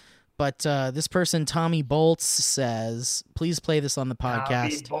 But this person, Tommy Bolts, says, please play this on the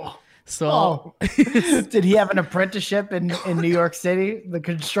podcast. So, did he have an apprenticeship in New York City, the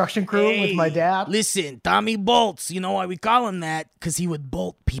construction crew with my dad? Listen, Tommy Bolts, you know why we call him that? Because he would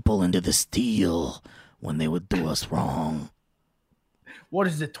bolt people into the steel when they would do us wrong. What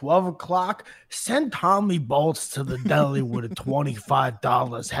is it, 12 o'clock? Send Tommy Bolts to the deli with a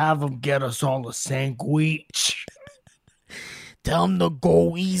 $25. Have him get us all a sandwich. Tell him to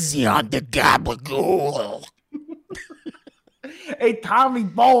go easy on the gabagool. Hey, Tommy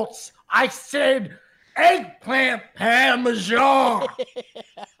Bolts, I said eggplant parmesan.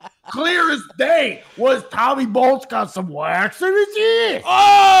 Clear as day. Was Tommy Bolts got some wax in his ear?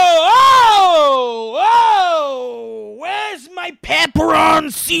 Oh, where's my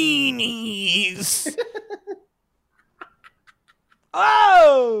pepperoncinis?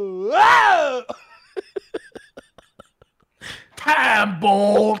 oh. Time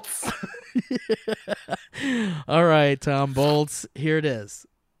Bolts. all right, Tom Bolts, here it is.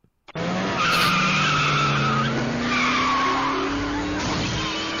 All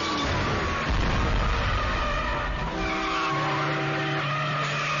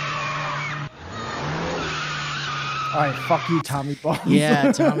right, fuck you, Tommy Bolts.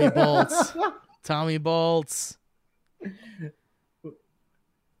 Yeah, Tommy Bolts. Tommy Bolts.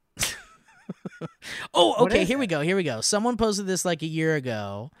 Oh, okay, here we go. Someone posted this like a year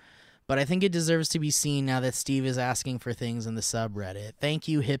ago, but I think it deserves to be seen now that Steve is asking for things in the subreddit. Thank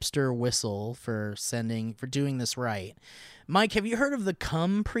you, Hipster Whistle, for doing this right. Mike, have you heard of the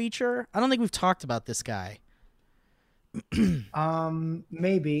Cum Preacher? I don't think we've talked about this guy.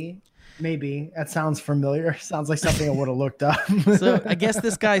 Maybe. That sounds familiar. Sounds like something I would have looked up. So I guess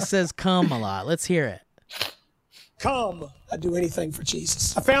this guy says cum a lot. Let's hear it. Come, I'd do anything for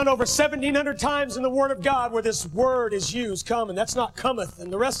Jesus. I found over 1,700 times in the Word of God where this word is used, come, and that's not cometh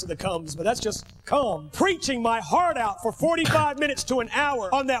and the rest of the comes, but that's just come. Preaching my heart out for 45 minutes to an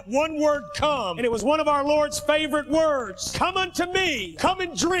hour on that one word, come. And it was one of our Lord's favorite words. Come unto me, come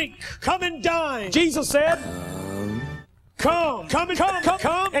and drink, come and dine. Jesus said, come,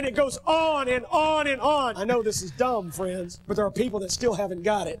 and it goes on and on and on. I know this is dumb, friends, but there are people that still haven't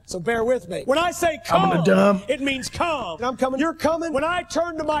got it, so bear with me. When I say come, it means come. And I'm coming, you're coming. When I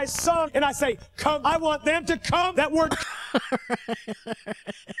turn to my son and I say come, I want them to come. That word.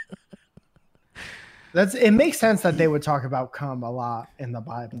 It makes sense that they would talk about cum a lot in the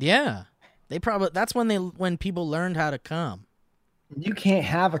Bible. Yeah, that's when people learned how to cum. You can't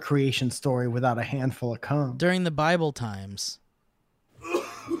have a creation story without a handful of cum. During the Bible times.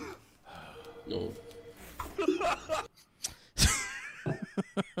 No.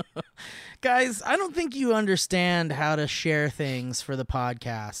 Guys, I don't think you understand how to share things for the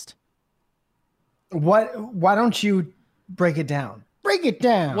podcast. Why don't you break it down? Break it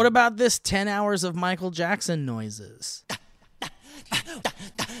down. What about this 10 hours of Michael Jackson noises?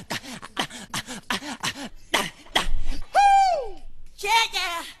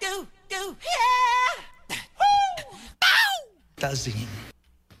 Yeah, do, yeah. Does he?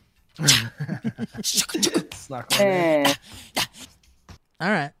 It's not quite All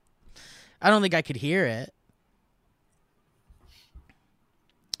right. I don't think I could hear it.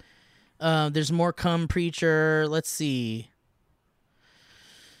 There's more Cum Preacher. Let's see.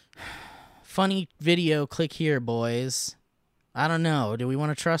 Funny video. Click here, boys. I don't know. Do we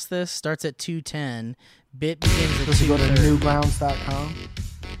want to trust this? Starts at 2:10. Bit begins at 2:30. Let's go to newgrounds.com.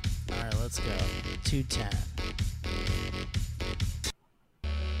 All right, let's go. 2:10.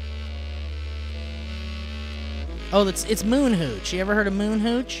 Oh, it's Moon Hooch. You ever heard of Moon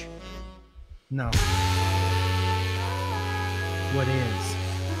Hooch? No. What is?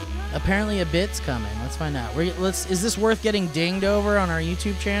 Apparently a bit's coming. Let's find out. Is this worth getting dinged over on our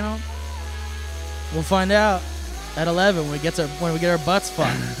YouTube channel? We'll find out at 11 when we get our butts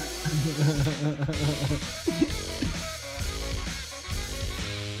fucked.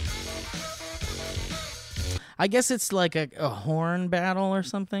 I guess it's like a horn battle or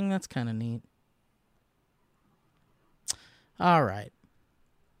something. That's kind of neat. All right.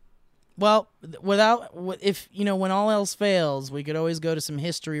 Well, if when all else fails, we could always go to some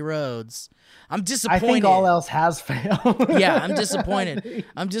history roads. I'm disappointed. I think all else has failed. Yeah, I'm disappointed.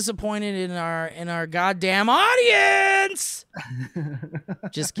 I'm disappointed in our goddamn audience.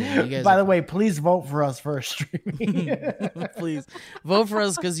 Just kidding. You guys. By the way, please vote for us for a streaming. Please vote for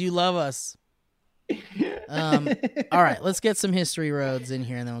us because you love us. All right, let's get some history roads in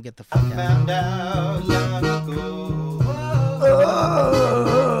here, and then we'll get the fuck out.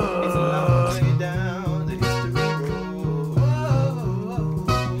 It's a long way down the history road.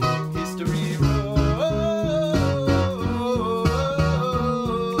 History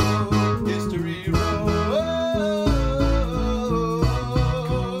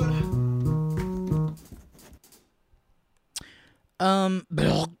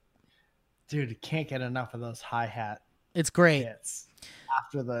road. Dude, can't get enough of those hi-hat It's great. hits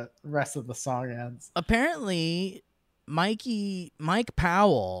after the rest of the song ends. Apparently, Mike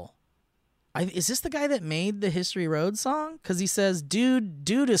Powell. Is this the guy that made the History Road song? Because he says,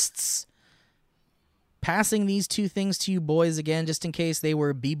 dudists, passing these two things to you boys again, just in case they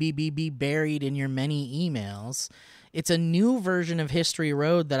were BBBB buried in your many emails. It's a new version of History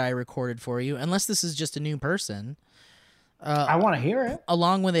Road that I recorded for you, unless this is just a new person. I want to hear it.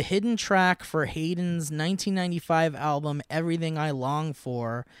 Along with a hidden track for Hayden's 1995 album, Everything I Long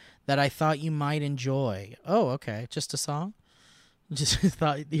For, that I thought you might enjoy. Oh, okay. Just a song?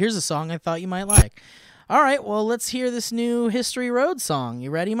 Here's a song I thought you might like. All right, well, let's hear this new History Road song.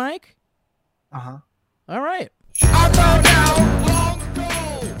 You ready, Mike? Uh-huh. All right. I found out long ago.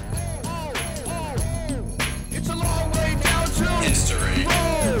 It's a long way down to history.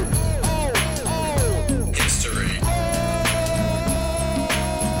 History.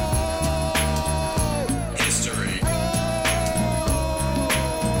 History.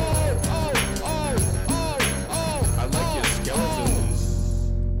 I like your skeletons.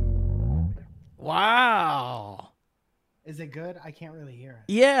 Wow. Is it good? I can't really hear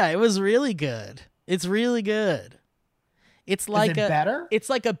it. Yeah, it was really good. It's really good. It's like better? It's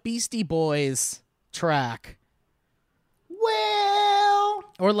like a Beastie Boys track. Well,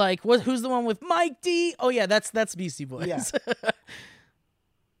 Or like who's the one with Mike D? Oh yeah, that's Beastie Boys. Yeah.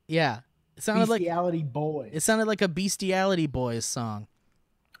 Yeah. It sounded Bestiality Boys. It sounded like a Bestiality Boys song.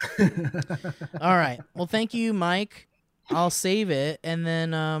 All right. Well, thank you, Mike. I'll save it, and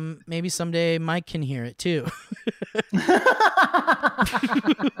then maybe someday Mike can hear it too.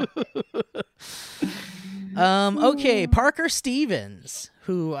 Okay, Parker Stevens,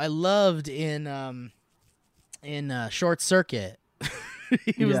 who I loved in Short Circuit.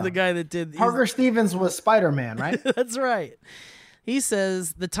 He was the guy that did. Parker Stevens was Spider-Man, right? That's right. He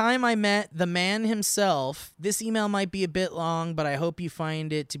says, the time I met the man himself, this email might be a bit long, but I hope you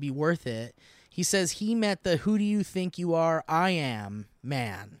find it to be worth it. He says he met the who do you think you are, I am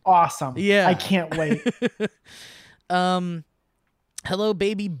man. Awesome. Yeah. I can't wait. Hello,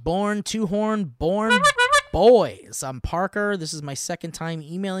 baby born, two-horn, born boys. I'm Parker. This is my second time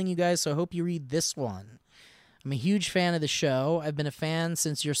emailing you guys, so I hope you read this one. I'm a huge fan of the show. I've been a fan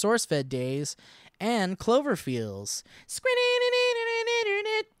since your SourceFed days and Cloverfields.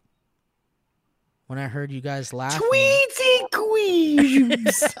 When I heard you guys laughing. Tweety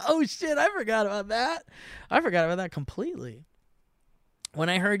queens. Oh, shit. I forgot about that. I forgot about that completely. When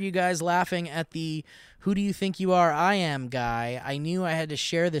I heard you guys laughing at the who do you think you are, I am guy, I knew I had to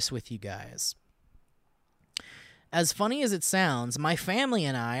share this with you guys. As funny as it sounds, my family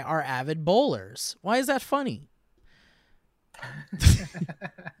and I are avid bowlers. Why is that funny?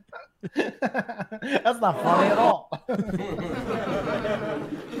 That's not funny at all.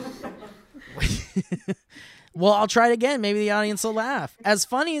 Well, I'll try it again. Maybe the audience will laugh. As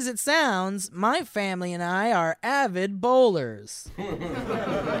funny as it sounds, my family and I are avid bowlers. All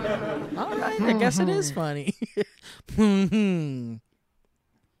right, I guess it is funny.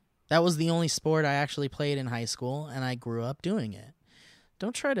 That was the only sport I actually played in high school, and I grew up doing it.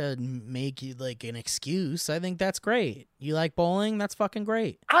 Don't try to make it like an excuse. I think that's great. You like bowling? That's fucking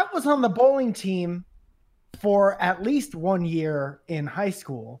great. I was on the bowling team for at least 1 year in high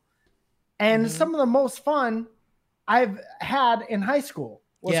school. And some of the most fun I've had in high school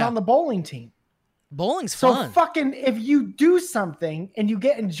was on the bowling team. Bowling's fun. So fucking if you do something and you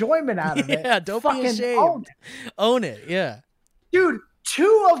get enjoyment out of it, don't fucking be ashamed. Own it, yeah. Dude,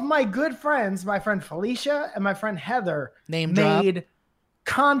 two of my good friends, my friend Felicia and my friend Heather, made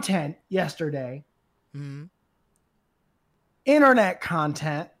content yesterday. Internet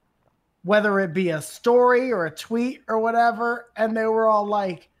content, whether it be a story or a tweet or whatever, and they were all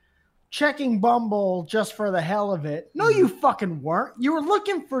like, checking Bumble just for the hell of it. No, you fucking weren't. You were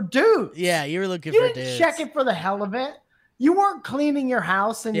looking for dudes. Yeah, you were looking for dudes. You didn't check it for the hell of it. You weren't cleaning your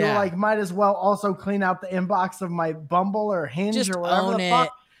house, and you're like, might as well also clean out the inbox of my Bumble or Hinge just or whatever own the it.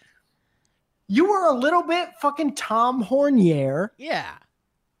 fuck. You were a little bit fucking Tom Hornier. Yeah.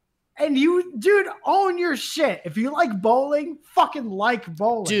 And you, dude, own your shit. If you like bowling, fucking like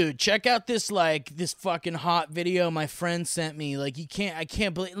bowling. Dude, check out this fucking hot video my friend sent me. Like, I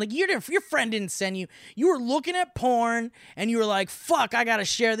can't believe, like, your friend didn't send you. You were looking at porn and you were like, fuck, I gotta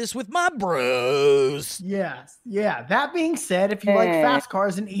share this with my bros. Yes. Yeah. That being said, if you like fast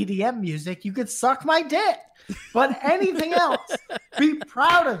cars and EDM music, you could suck my dick. But anything else, be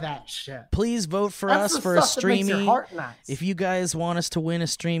proud of that shit. Please vote for us for a streamy. Nice. If you guys want us to win a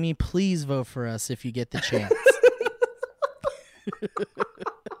streamy, please vote for us if you get the chance.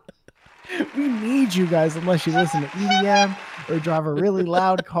 We need you guys, unless you listen to EDM or drive a really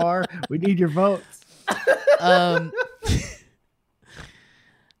loud car. We need your votes.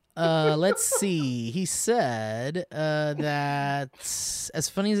 Let's see. He said that, as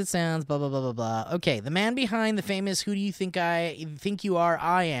funny as it sounds, blah, blah, blah, blah, blah. Okay, the man behind the famous "Who do you think you are?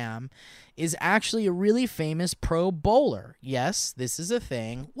 I am" is actually a really famous pro bowler. Yes, this is a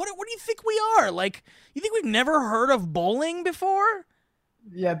thing. What do you think we are? Like, you think we've never heard of bowling before?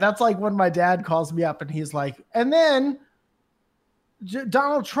 Yeah, that's like when my dad calls me up and he's like, and then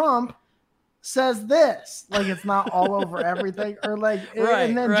Donald Trump says this, like it's not all over everything, or like,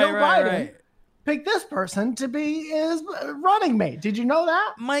 and then Joe Biden picked this person to be his running mate. Did you know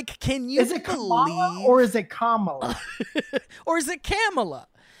that, Mike? Can you is it Kamala or is it Kamala or is it Kamala?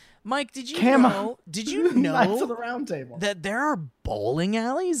 Mike, did you know? Did you know Knights of the Round Table that there are bowling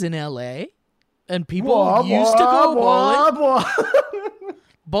alleys in LA, and people used to go bowling?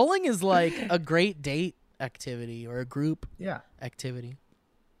 Bowling is like a great date activity or a group activity.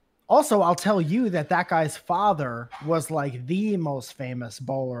 Also, I'll tell you that guy's father was like the most famous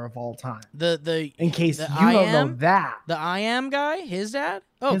bowler of all time. In case you don't know that. The I Am guy, his dad?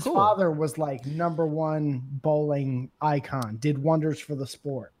 Oh, his father was like #1 bowling icon, did wonders for the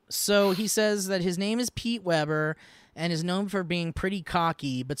sport. So he says that his name is Pete Weber and is known for being pretty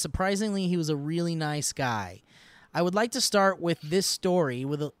cocky, but surprisingly, he was a really nice guy. I would like to start this story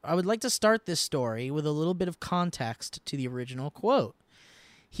with a little bit of context to the original quote.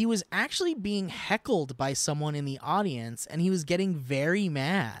 He was actually being heckled by someone in the audience, and he was getting very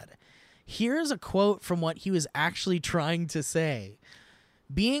mad. Here's a quote from what he was actually trying to say.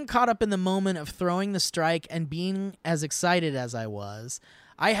 Being caught up in the moment of throwing the strike and being as excited as I was,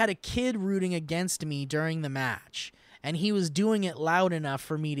 I had a kid rooting against me during the match, and he was doing it loud enough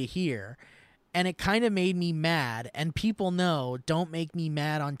for me to hear, and it kind of made me mad, and people know, don't make me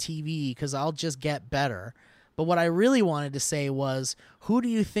mad on TV because I'll just get better. But what I really wanted to say was, who do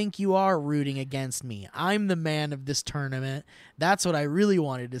you think you are rooting against me? I'm the man of this tournament. That's what I really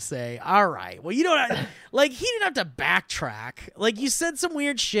wanted to say. All right. Well, you don't like, he didn't have to backtrack. Like, you said some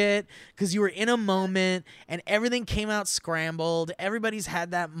weird shit because you were in a moment and everything came out scrambled. Everybody's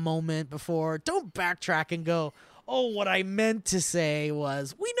had that moment before. Don't backtrack and go, oh, what I meant to say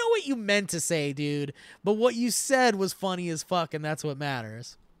was, we know what you meant to say, dude. But what you said was funny as fuck, and that's what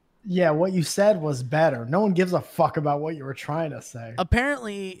matters. Yeah, what you said was better. No one gives a fuck about what you were trying to say.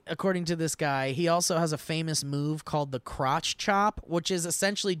 Apparently, according to this guy, he also has a famous move called the crotch chop, which is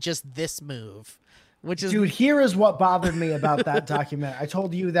essentially just this move. Dude, here is what bothered me about that documentary. I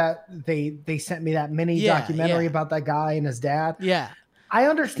told you that they sent me that mini documentary about that guy and his dad. Yeah. I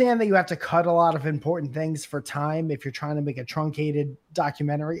understand that you have to cut a lot of important things for time if you're trying to make a truncated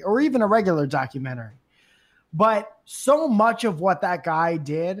documentary or even a regular documentary. But so much of what that guy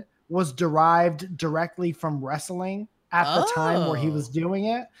did was derived directly from wrestling at the time where he was doing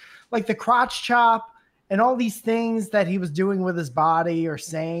it. Like the crotch chop and all these things that he was doing with his body or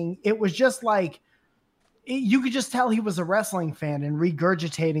saying, it was just like, you could just tell he was a wrestling fan and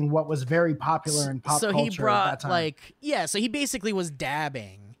regurgitating what was very popular in pop culture he brought at that time. so he basically was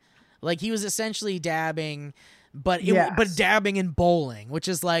dabbing. Like he was essentially dabbing, but Yes. but dabbing in bowling, which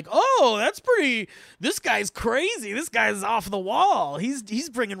is like, oh, that's pretty. This guy's crazy. This guy's off the wall. He's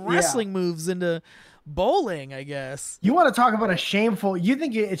bringing wrestling moves into bowling, I guess. You want to talk about a shameful? You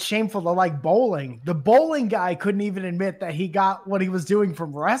think it's shameful to like bowling? The bowling guy couldn't even admit that he got what he was doing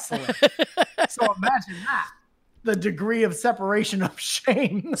from wrestling. So imagine that. The degree of separation of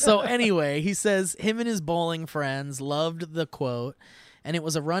shame. So anyway, he says him and his bowling friends loved the quote, and it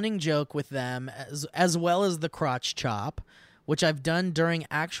was a running joke with them as well as the crotch chop, which I've done during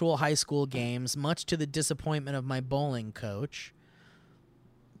actual high school games, much to the disappointment of my bowling coach.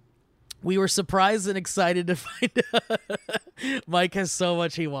 We were surprised and excited to find out. Mike has so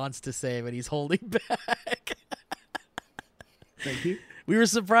much he wants to say, but he's holding back. Thank you. We were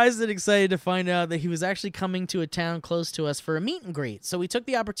surprised and excited to find out that he was actually coming to a town close to us for a meet and greet. So we took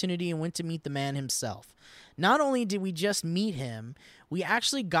the opportunity and went to meet the man himself. Not only did we just meet him, we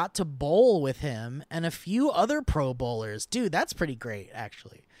actually got to bowl with him and a few other pro bowlers. Dude, that's pretty great,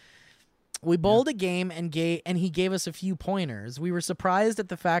 actually. We bowled a game and he gave us a few pointers. We were surprised at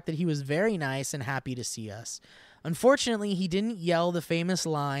the fact that he was very nice and happy to see us. Unfortunately, he didn't yell the famous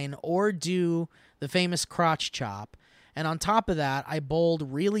line or do the famous crotch chop. And on top of that, I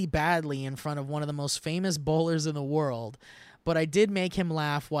bowled really badly in front of one of the most famous bowlers in the world. But I did make him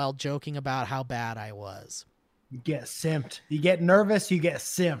laugh while joking about how bad I was. You get simped. You get nervous, you get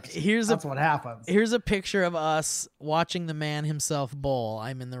simped. That's what happens. Here's a picture of us watching the man himself bowl.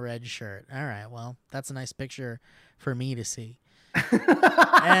 I'm in the red shirt. All right, well, that's a nice picture for me to see.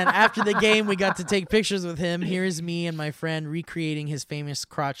 And after the game, we got to take pictures with him. Here's me and my friend recreating his famous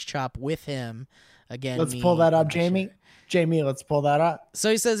crotch chop with him. Again, Let's pull that up, Jamie. Jamie, let's pull that up. So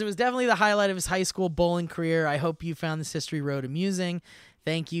he says it was definitely the highlight of his high school bowling career. I hope you found this history road amusing.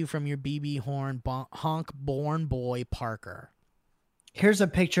 Thank you from your BB Horn honk born boy Parker. Here's a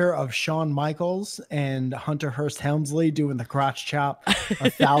picture of Shawn Michaels and Hunter Hearst Helmsley doing the crotch chop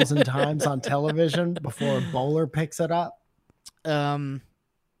 1,000 times on television before a bowler picks it up. All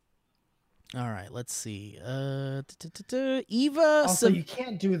right, let's see. Eva. Also, you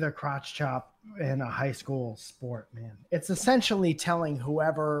can't do the crotch chop in a high school sport, man. It's essentially telling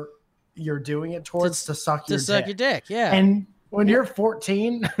whoever you're doing it towards to suck your dick. Yeah. And when you're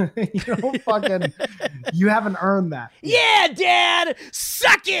 14, you don't fucking, you haven't earned that. Yeah, Dad!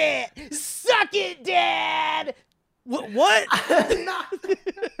 Suck it! Suck it, Dad! What?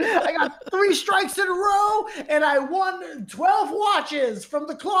 I got 3 strikes in a row, and I won 12 watches from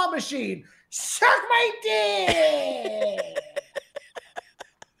the claw machine. Suck my dick!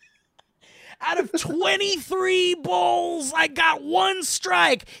 Out of 23 bowls, I got 1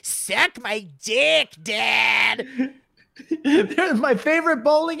 strike. Suck my dick, Dad! My favorite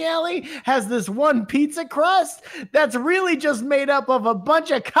bowling alley has this one pizza crust that's really just made up of a bunch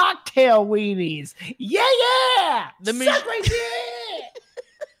of cocktail weenies. Yeah! Suck my dick!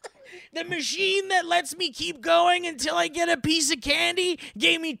 The machine that lets me keep going until I get a piece of candy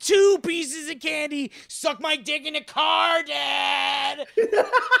gave me 2 pieces of candy. Suck my dick in a car, Dad!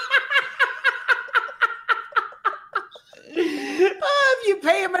 If you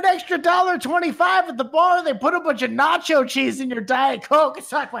pay them an extra $1.25 at the bar, they put a bunch of nacho cheese in your Diet Coke.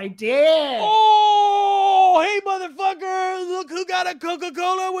 Suck my dick. Oh, hey, motherfucker, look who got a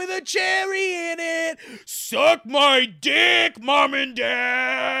Coca-Cola with a cherry in it. Suck my dick, Mom and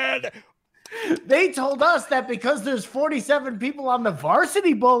Dad. They told us that because there's 47 people on the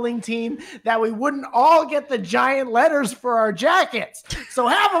varsity bowling team that we wouldn't all get the giant letters for our jackets. So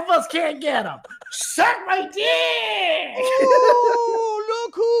half of us can't get them. Suck my dick! Oh,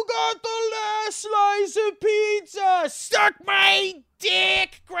 look who got the last slice of pizza. Suck my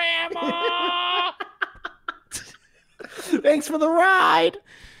dick, Grandma. Thanks for the ride.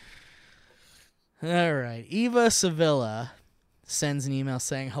 All right. Eva Sevilla sends an email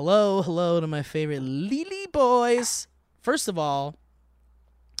saying, hello to my favorite Lily boys. First of all,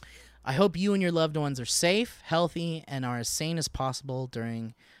 I hope you and your loved ones are safe, healthy, and are as sane as possible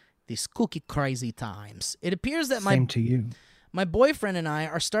during these cookie crazy times. It appears that Same to you. My boyfriend and I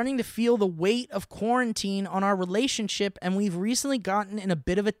are starting to feel the weight of quarantine on our relationship, and we've recently gotten in a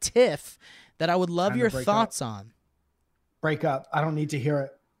bit of a tiff that I would love your thoughts on. Break up. I don't need to hear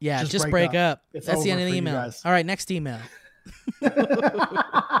it. Yeah, just break up. It's That's the over end of the for you email. guys. All right, next email. Suck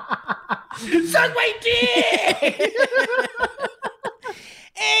my dick!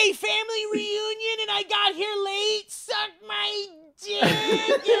 Hey, family reunion, and I got here late. Suck my dick,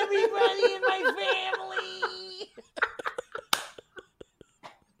 everybody in my family.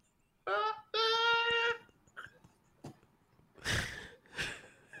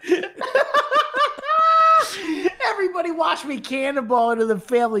 Everybody watch me cannonball into the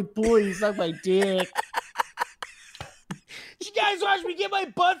family pool. You suck my dick. You guys watch me get my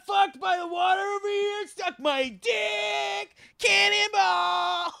butt fucked by the water over here? Suck my dick!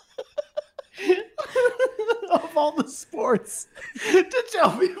 Cannonball! Of all the sports to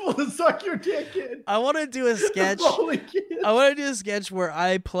tell people to suck your dick in. I want to do a sketch. I want to do a sketch where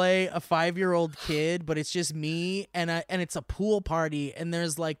I play a 5-year-old kid, but it's just me, and it's a pool party, and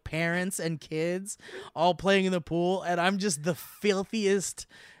there's like parents and kids all playing in the pool, and I'm just the filthiest.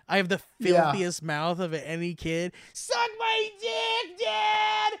 I have the filthiest mouth of any kid. Suck my dick,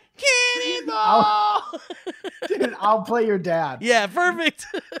 Dad! Cannonball! Dude, I'll play your dad. Yeah, perfect.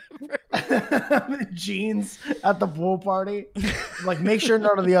 Jeans at the pool party. Like, make sure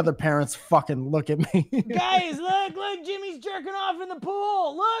none of the other parents fucking look at me. Guys, look, Jimmy's jerking off in the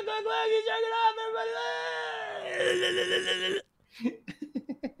pool. Look, he's jerking off. Everybody, look.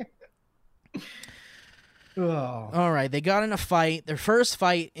 Oh. All right, they got in a fight, their first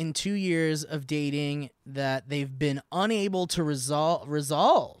fight in 2 years of dating that they've been unable to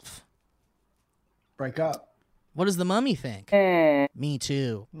resolve. Break up. What does the mummy think? Me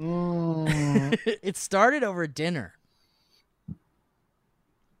too. It started over dinner.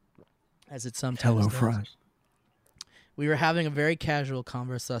 As it sometimes does. HelloFresh. We were having a very casual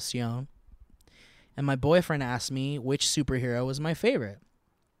conversation, and my boyfriend asked me which superhero was my favorite.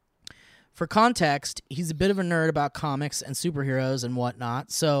 For context, he's a bit of a nerd about comics and superheroes and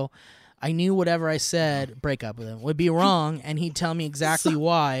whatnot, so I knew whatever I said, break up with him, would be wrong, and he'd tell me exactly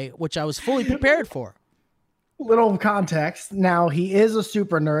why, which I was fully prepared for. Little context. Now, he is a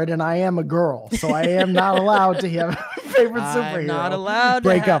super nerd, and I am a girl, so I am not allowed to have a favorite superhero. I'm not allowed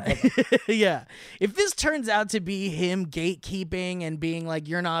break to up with him. Yeah. If this turns out to be him gatekeeping and being like,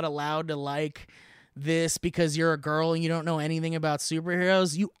 you're not allowed to like this because you're a girl and you don't know anything about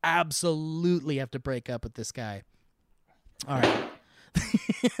superheroes, you absolutely have to break up with this guy. All right.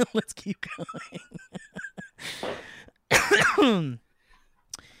 Let's keep going.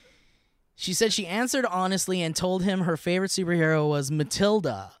 She said she answered honestly and told him her favorite superhero was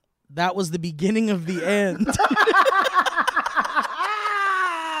Matilda. That was the beginning of the end.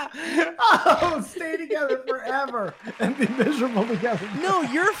 Oh, stay together forever and be miserable together. No,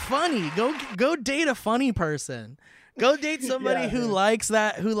 you're funny. Go date a funny person. Go date somebody who likes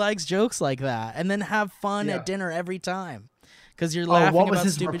jokes like that, and then have fun at dinner every time because you're laughing about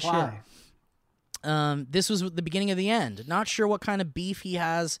stupid shit. This was the beginning of the end. Not sure what kind of beef he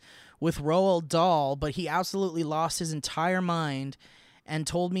has with Roald Dahl, but he absolutely lost his entire mind and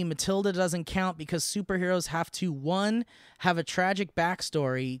told me Matilda doesn't count because superheroes have to 1, have a tragic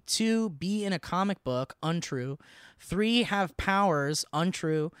backstory, 2, be in a comic book, untrue, 3, have powers,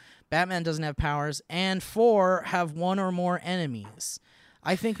 untrue, Batman doesn't have powers, and 4, have 1 or more enemies.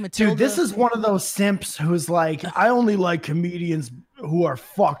 I think Matilda... Dude, this is one of those simps who's like, I only like comedians who are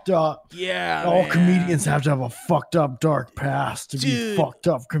fucked up. Yeah, all man. comedians have to have a fucked up dark past to be a fucked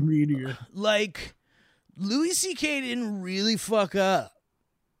up comedian. Like, Louis C.K. didn't really fuck up.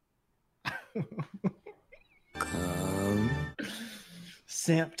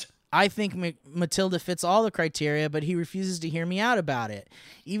 Simped. I think Matilda fits all the criteria, but he refuses to hear me out about it.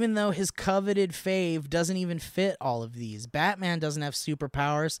 Even though his coveted fave doesn't even fit all of these. Batman doesn't have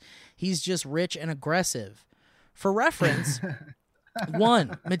superpowers. He's just rich and aggressive. For reference,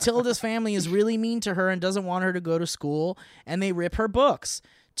 1, Matilda's family is really mean to her and doesn't want her to go to school, and they rip her books.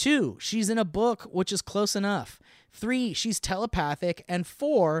 2, she's in a book, which is close enough. 3, she's telepathic. And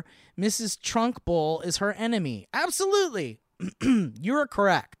 4, Mrs. Trunkbull is her enemy. Absolutely. You're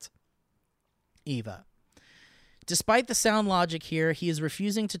correct, Eva. Despite the sound logic here, he is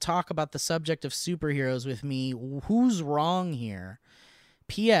refusing to talk about the subject of superheroes with me. Who's wrong here?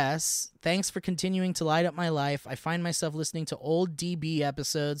 P.S. Thanks for continuing to light up my life. I find myself listening to old DB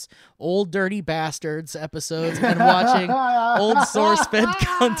episodes, old Dirty Bastards episodes, and watching old source-fed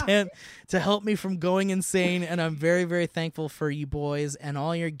content to help me from going insane, and I'm very, very thankful for you boys and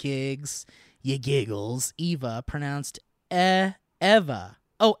all your gigs. You giggles. Eva, pronounced Eva.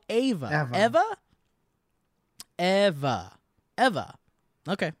 Oh, Ava. Eva.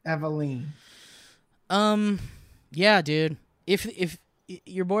 Okay. Eveline. Yeah, dude. If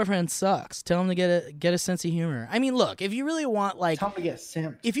your boyfriend sucks, tell him to get a sense of humor. I mean, look, if you really want tell him to get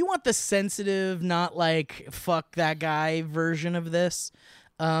simped. If you want the sensitive, not like fuck that guy version of this,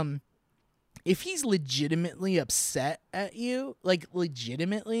 if he's legitimately upset at you, like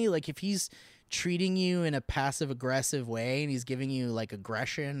legitimately, like if he's treating you in a passive aggressive way and he's giving you like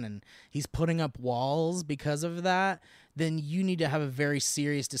aggression and he's putting up walls because of that, then you need to have a very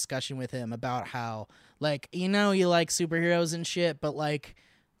serious discussion with him about how, like, you know, you like superheroes and shit, but like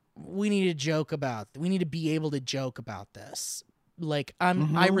we need to joke about. We need to be able to joke about this. Like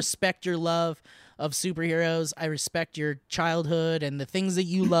I respect your love of superheroes. I respect your childhood and the things that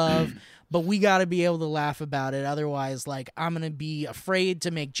you love, but we got to be able to laugh about it. Otherwise, like, I'm going to be afraid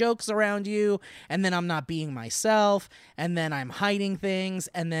to make jokes around you, and then I'm not being myself, and then I'm hiding things,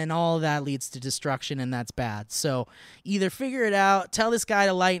 and then all of that leads to destruction, and that's bad. So either figure it out, tell this guy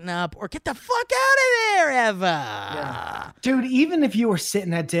to lighten up, or get the fuck out of there, Eva. Yeah. Dude, even if you were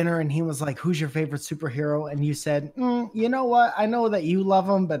sitting at dinner and he was like, who's your favorite superhero? And you said, you know what? I know that you love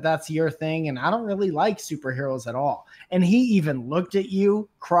him, but that's your thing, and I don't really like superheroes at all. And he even looked at you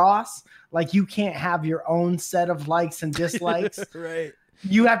cross, like you can't have your own set of likes and dislikes. Right.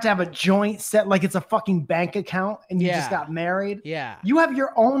 You have to have a joint set, like it's a fucking bank account and you just got married. Yeah. You have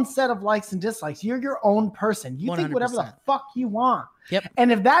your own set of likes and dislikes. You're your own person. You think whatever the 100%. fuck you want. Yep.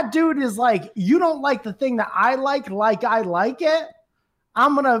 And if that dude is like, you don't like the thing that I like I like it,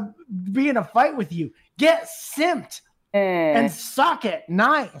 I'm going to be in a fight with you. Get simped and suck it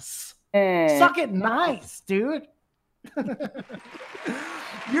nice. Suck it nice, dude.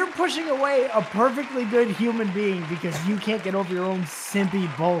 You're pushing away a perfectly good human being because you can't get over your own simpy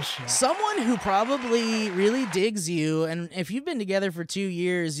bullshit. Someone who probably really digs you, and if you've been together for 2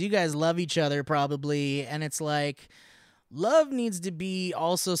 years, you guys love each other probably, and it's like, love needs to be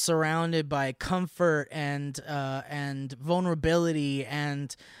also surrounded by comfort and vulnerability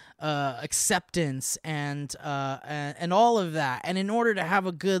and acceptance and all of that. And in order to have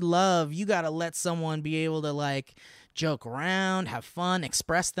a good love, you got to let someone be able to like joke around, have fun,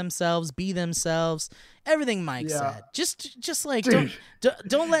 express themselves, be themselves. Everything Mike said. Just like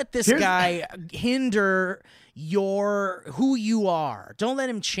don't let this guy hinder who you are. Don't let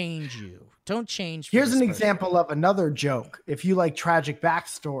him change you. Don't change. Here's an example of another joke. If you like tragic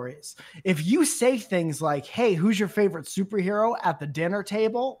backstories, if you say things like, hey, who's your favorite superhero at the dinner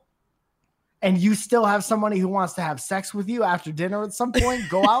table? And you still have somebody who wants to have sex with you after dinner at some point,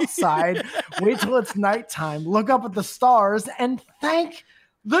 go outside, wait till it's nighttime, look up at the stars, and thank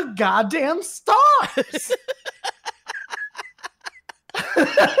the goddamn stars.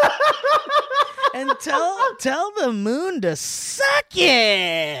 And tell the moon to suck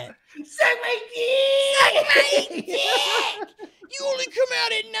it. Suck my dick. Suck my dick. You only come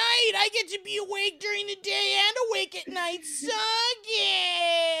out at night. I get to be awake during the day and awake at night. Suck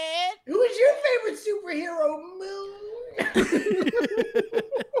it. Who's your favorite superhero, Moon?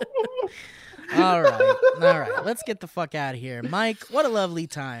 All right. Let's get the fuck out of here. Mike, what a lovely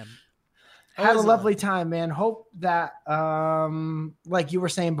time. Had a lovely time, man. Hope that, like you were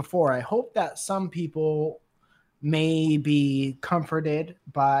saying before, I hope that some people may be comforted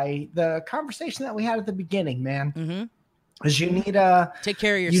by the conversation that we had at the beginning, man. Mm-hmm. Because you need take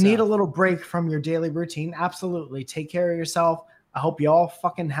care of yourself. You need a little break from your daily routine. Absolutely. Take care of yourself. I hope you all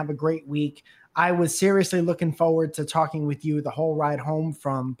fucking have a great week. I was seriously looking forward to talking with you the whole ride home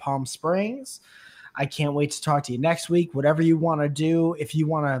from Palm Springs. I can't wait to talk to you next week. Whatever you want to do, if you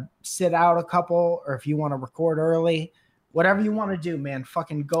want to sit out a couple or if you want to record early, whatever you want to do, man,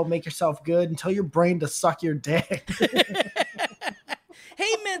 fucking go make yourself good and tell your brain to suck your dick.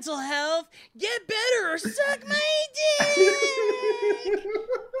 Hey, mental health, get better or suck my dick.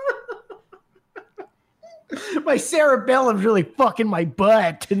 My cerebellum's really fucking my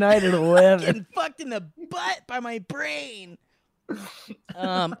butt tonight at 11. Getting fucked in the butt by my brain.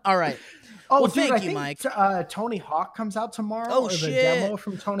 All right. Oh, well, dude, thank I you, think Mike. Tony Hawk comes out tomorrow. Oh, or shit. The demo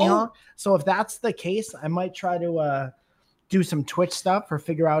from Tony Hawk. So if that's the case, I might try to do some Twitch stuff or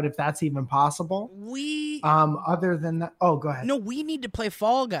figure out if that's even possible. Other than that, go ahead. No, we need to play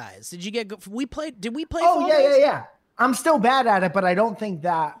Fall Guys. Did we play Oh, Fall Guys? yeah. I'm still bad at it, but I don't think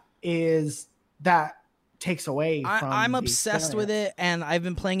that takes away from I'm the obsessed with it, and I've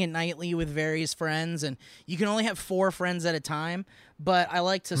been playing it nightly with various friends, and you can only have 4 friends at a time, but I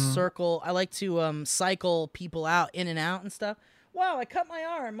like to cycle people out in and out and stuff. Wow, I cut my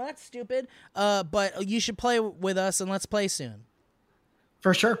arm. That's stupid. But you should play with us, and let's play soon.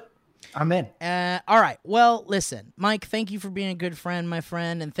 For sure. I'm in. All right. Well, listen, Mike, thank you for being a good friend, my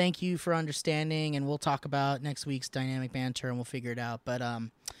friend, and thank you for understanding, and we'll talk about next week's Dynamic Banter, and we'll figure it out. But,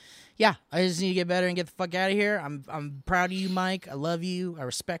 yeah, I just need to get better and get the fuck out of here. I'm proud of you, Mike. I love you. I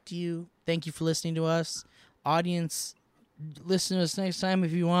respect you. Thank you for listening to us. Audience, listen to us next time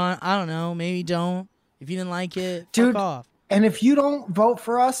if you want. I don't know. Maybe don't. If you didn't like it, dude, fuck off. And if you don't vote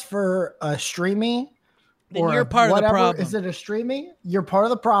for us for a streaming, then or you're part of the problem. Is it a streaming? You're part of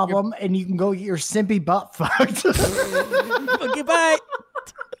the problem, and you can go get your simpy butt fucked. Okay, bye.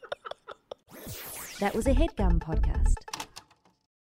 That was a HeadGum podcast.